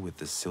 Devil with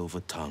the silver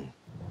tongue.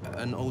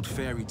 An old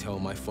fairy tale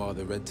my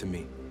father read to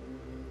me.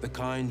 The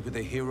kind with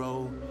a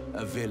hero,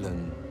 a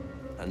villain,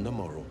 and a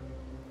moral.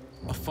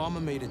 A farmer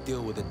made a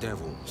deal with the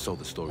devil, so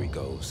the story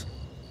goes.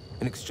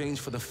 In exchange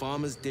for the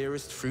farmer's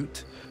dearest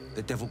fruit,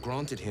 the devil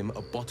granted him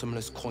a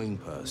bottomless coin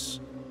purse.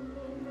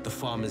 The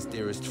farmer's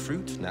dearest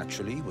fruit,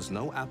 naturally, was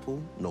no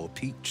apple nor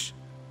peach,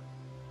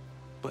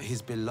 but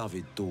his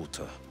beloved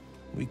daughter.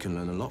 We can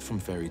learn a lot from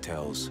fairy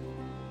tales.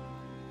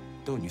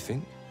 Don't you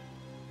think?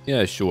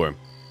 Yeah, sure.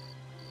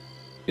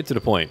 Get to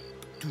the point.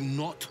 Do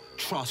not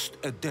trust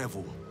a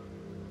devil.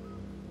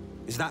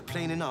 Is that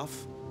plain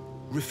enough?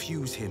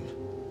 Refuse him.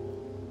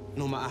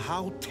 No matter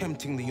how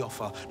tempting the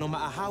offer, no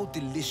matter how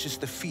delicious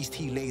the feast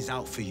he lays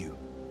out for you.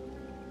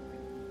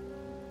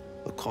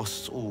 The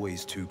cost's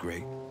always too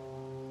great.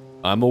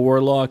 I'm a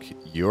warlock.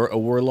 You're a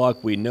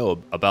warlock. We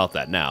know about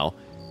that now.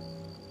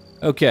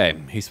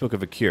 Okay, he spoke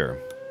of a cure.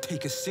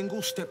 Take a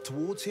single step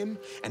towards him,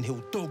 and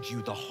he'll dog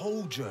you the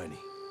whole journey.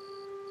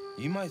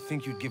 You might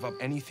think you'd give up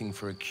anything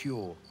for a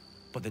cure,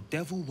 but the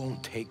devil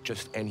won't take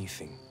just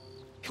anything.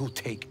 He'll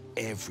take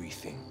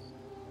everything.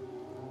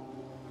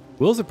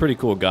 Will's a pretty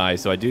cool guy,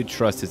 so I do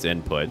trust his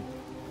input.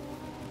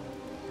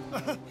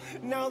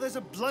 Now there's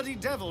a bloody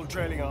devil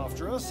trailing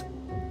after us.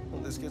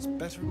 Well, this gets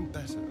better and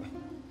better.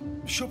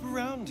 Shop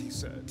around, he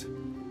said.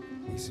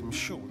 He seems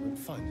sure we won't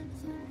find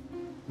anything.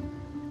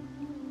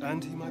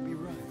 And he might be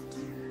right.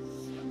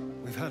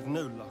 We've had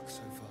no luck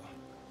so far.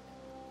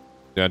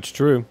 That's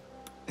true.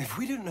 If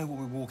we don't know what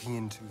we're walking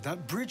into,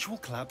 that bridge will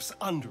collapse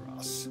under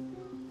us.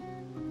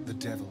 The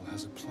devil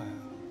has a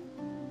plan.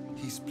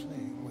 He's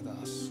playing with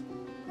us.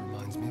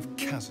 Reminds me of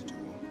Khazad,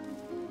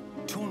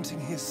 taunting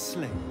his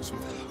slaves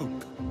with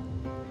hope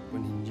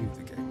when he knew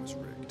the game was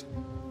rigged.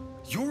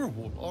 You're a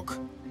warlock.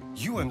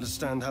 You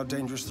understand how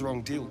dangerous the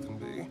wrong deal can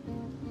be.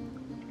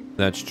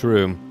 That's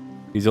true.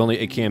 He's only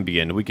a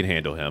Cambion. We can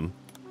handle him.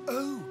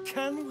 Oh,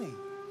 can we?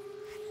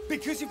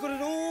 Because you've got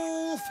it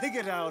all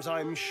figured out,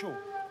 I'm sure.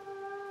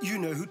 You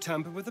know who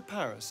tampered with the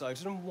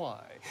parasite and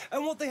why,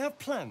 and what they have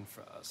planned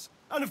for us.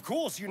 And of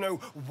course, you know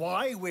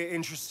why we're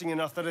interesting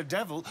enough that a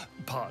devil,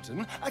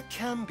 pardon, a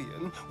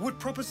Cambion, would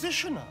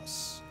proposition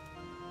us.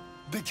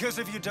 Because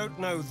if you don't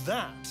know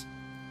that,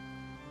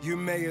 you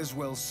may as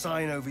well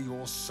sign over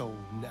your soul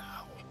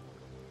now.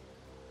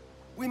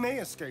 We may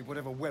escape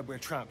whatever web we're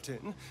trapped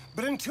in,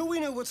 but until we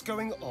know what's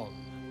going on,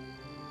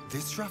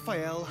 this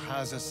Raphael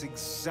has us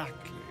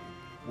exactly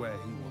where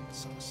he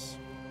wants us.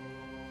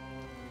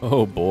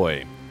 Oh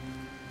boy.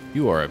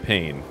 You are a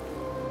pain.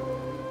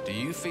 Do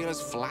you feel as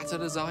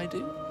flattered as I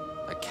do?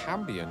 A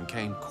Cambion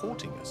came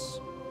courting us.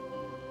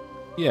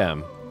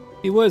 Yeah,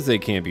 he was a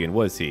Cambion,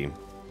 was he?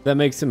 That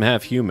makes him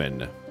half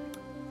human.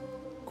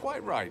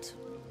 Quite right.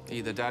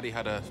 Either Daddy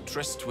had a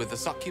tryst with a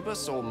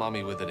succubus or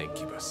Mummy with an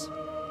incubus.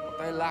 What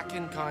they lack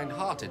in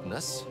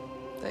kind-heartedness,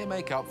 they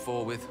make up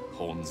for with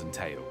horns and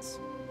tails.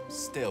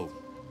 Still,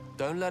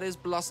 don't let his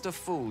bluster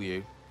fool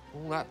you.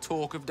 All that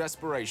talk of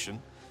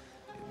desperation,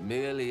 it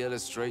merely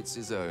illustrates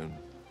his own.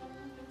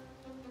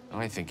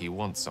 I think he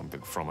wants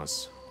something from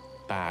us,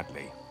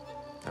 badly.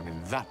 And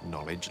in that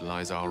knowledge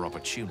lies our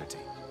opportunity.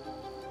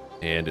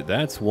 And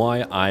that's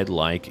why I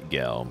like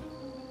Gel.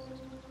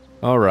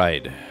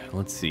 Alright,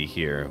 let's see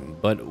here.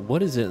 But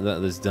what is it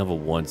that this devil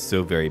wants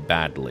so very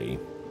badly?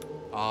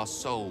 Our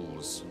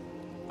souls.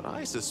 But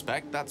I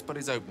suspect that's but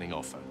his opening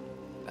offer.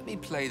 Let me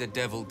play the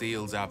devil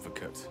deal's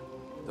advocate.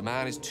 The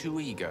man is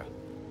too eager.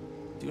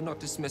 Do not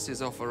dismiss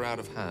his offer out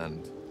of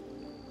hand.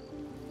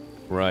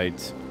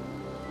 Right.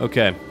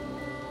 Okay.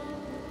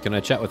 Can I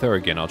chat with her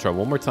again? I'll try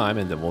one more time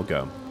and then we'll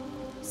go.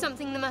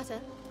 Something the matter?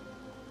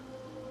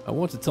 I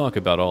want to talk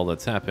about all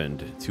that's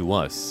happened to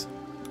us.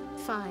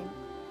 Fine.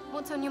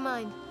 What's on your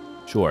mind?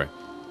 Sure.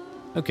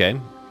 Okay.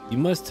 You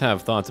must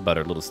have thoughts about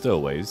our little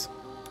stowaways.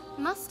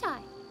 Must I?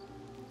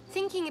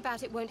 Thinking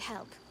about it won't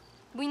help.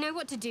 We know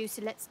what to do,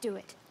 so let's do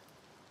it.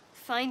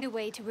 Find a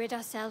way to rid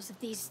ourselves of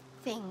these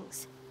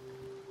things.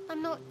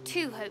 I'm not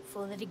too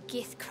hopeful that a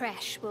Gith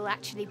crash will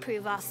actually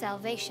prove our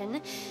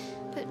salvation,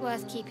 but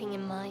worth keeping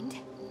in mind.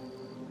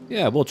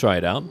 Yeah, we'll try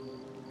it out.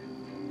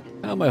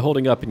 How am I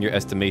holding up in your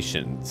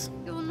estimations?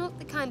 You're not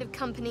the kind of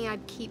company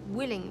I'd keep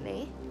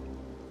willingly,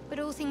 but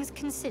all things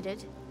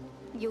considered,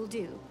 you'll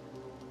do.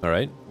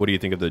 Alright, what do you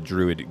think of the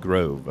Druid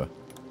Grove?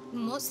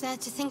 What's there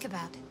to think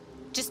about?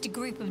 Just a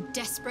group of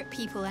desperate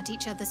people at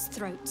each other's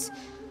throats.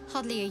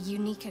 Hardly a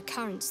unique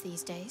occurrence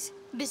these days.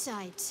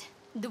 Besides,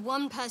 the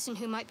one person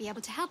who might be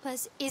able to help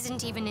us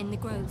isn't even in the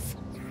grove.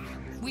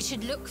 We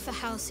should look for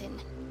Halsin,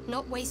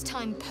 not waste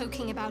time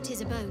poking about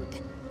his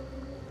abode.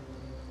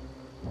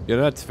 Yeah,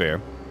 that's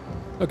fair.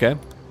 Okay.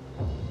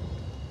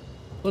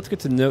 Let's get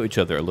to know each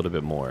other a little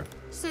bit more.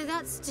 So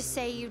that's to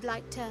say you'd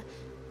like to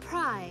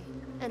pry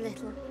a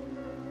little.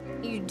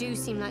 You do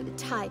seem like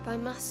the type, I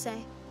must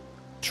say.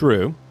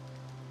 True.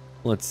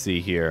 Let's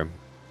see here.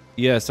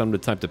 Yes, I'm the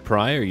type to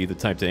pry, or are you the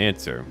type to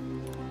answer?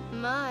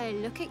 My,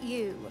 look at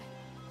you.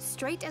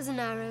 Straight as an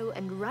arrow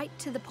and right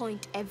to the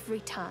point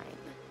every time.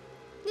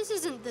 This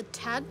isn't the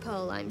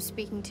tadpole I'm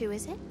speaking to,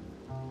 is it?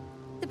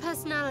 The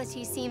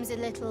personality seems a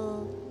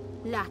little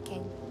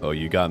lacking. Oh,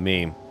 you got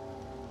me.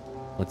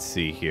 Let's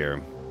see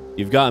here.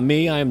 You've got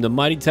me, I am the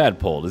mighty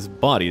tadpole. This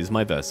body is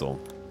my vessel.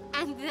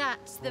 And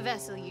that's the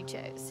vessel you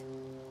chose.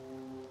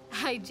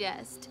 I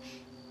jest.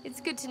 It's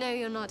good to know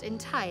you're not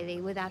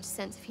entirely without a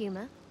sense of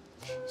humor.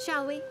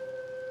 Shall we?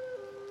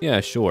 Yeah,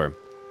 sure.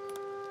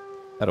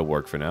 That'll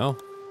work for now.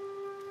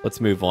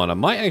 Let's move on. I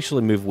might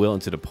actually move Will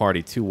into the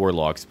party, 2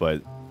 warlocks,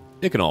 but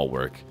it can all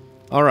work.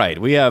 Alright,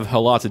 we have a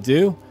lot to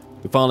do.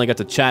 We finally got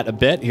to chat a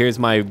bit. Here's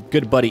my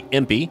good buddy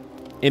Impy.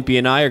 Impy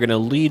and I are going to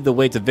lead the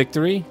way to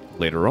victory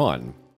later on.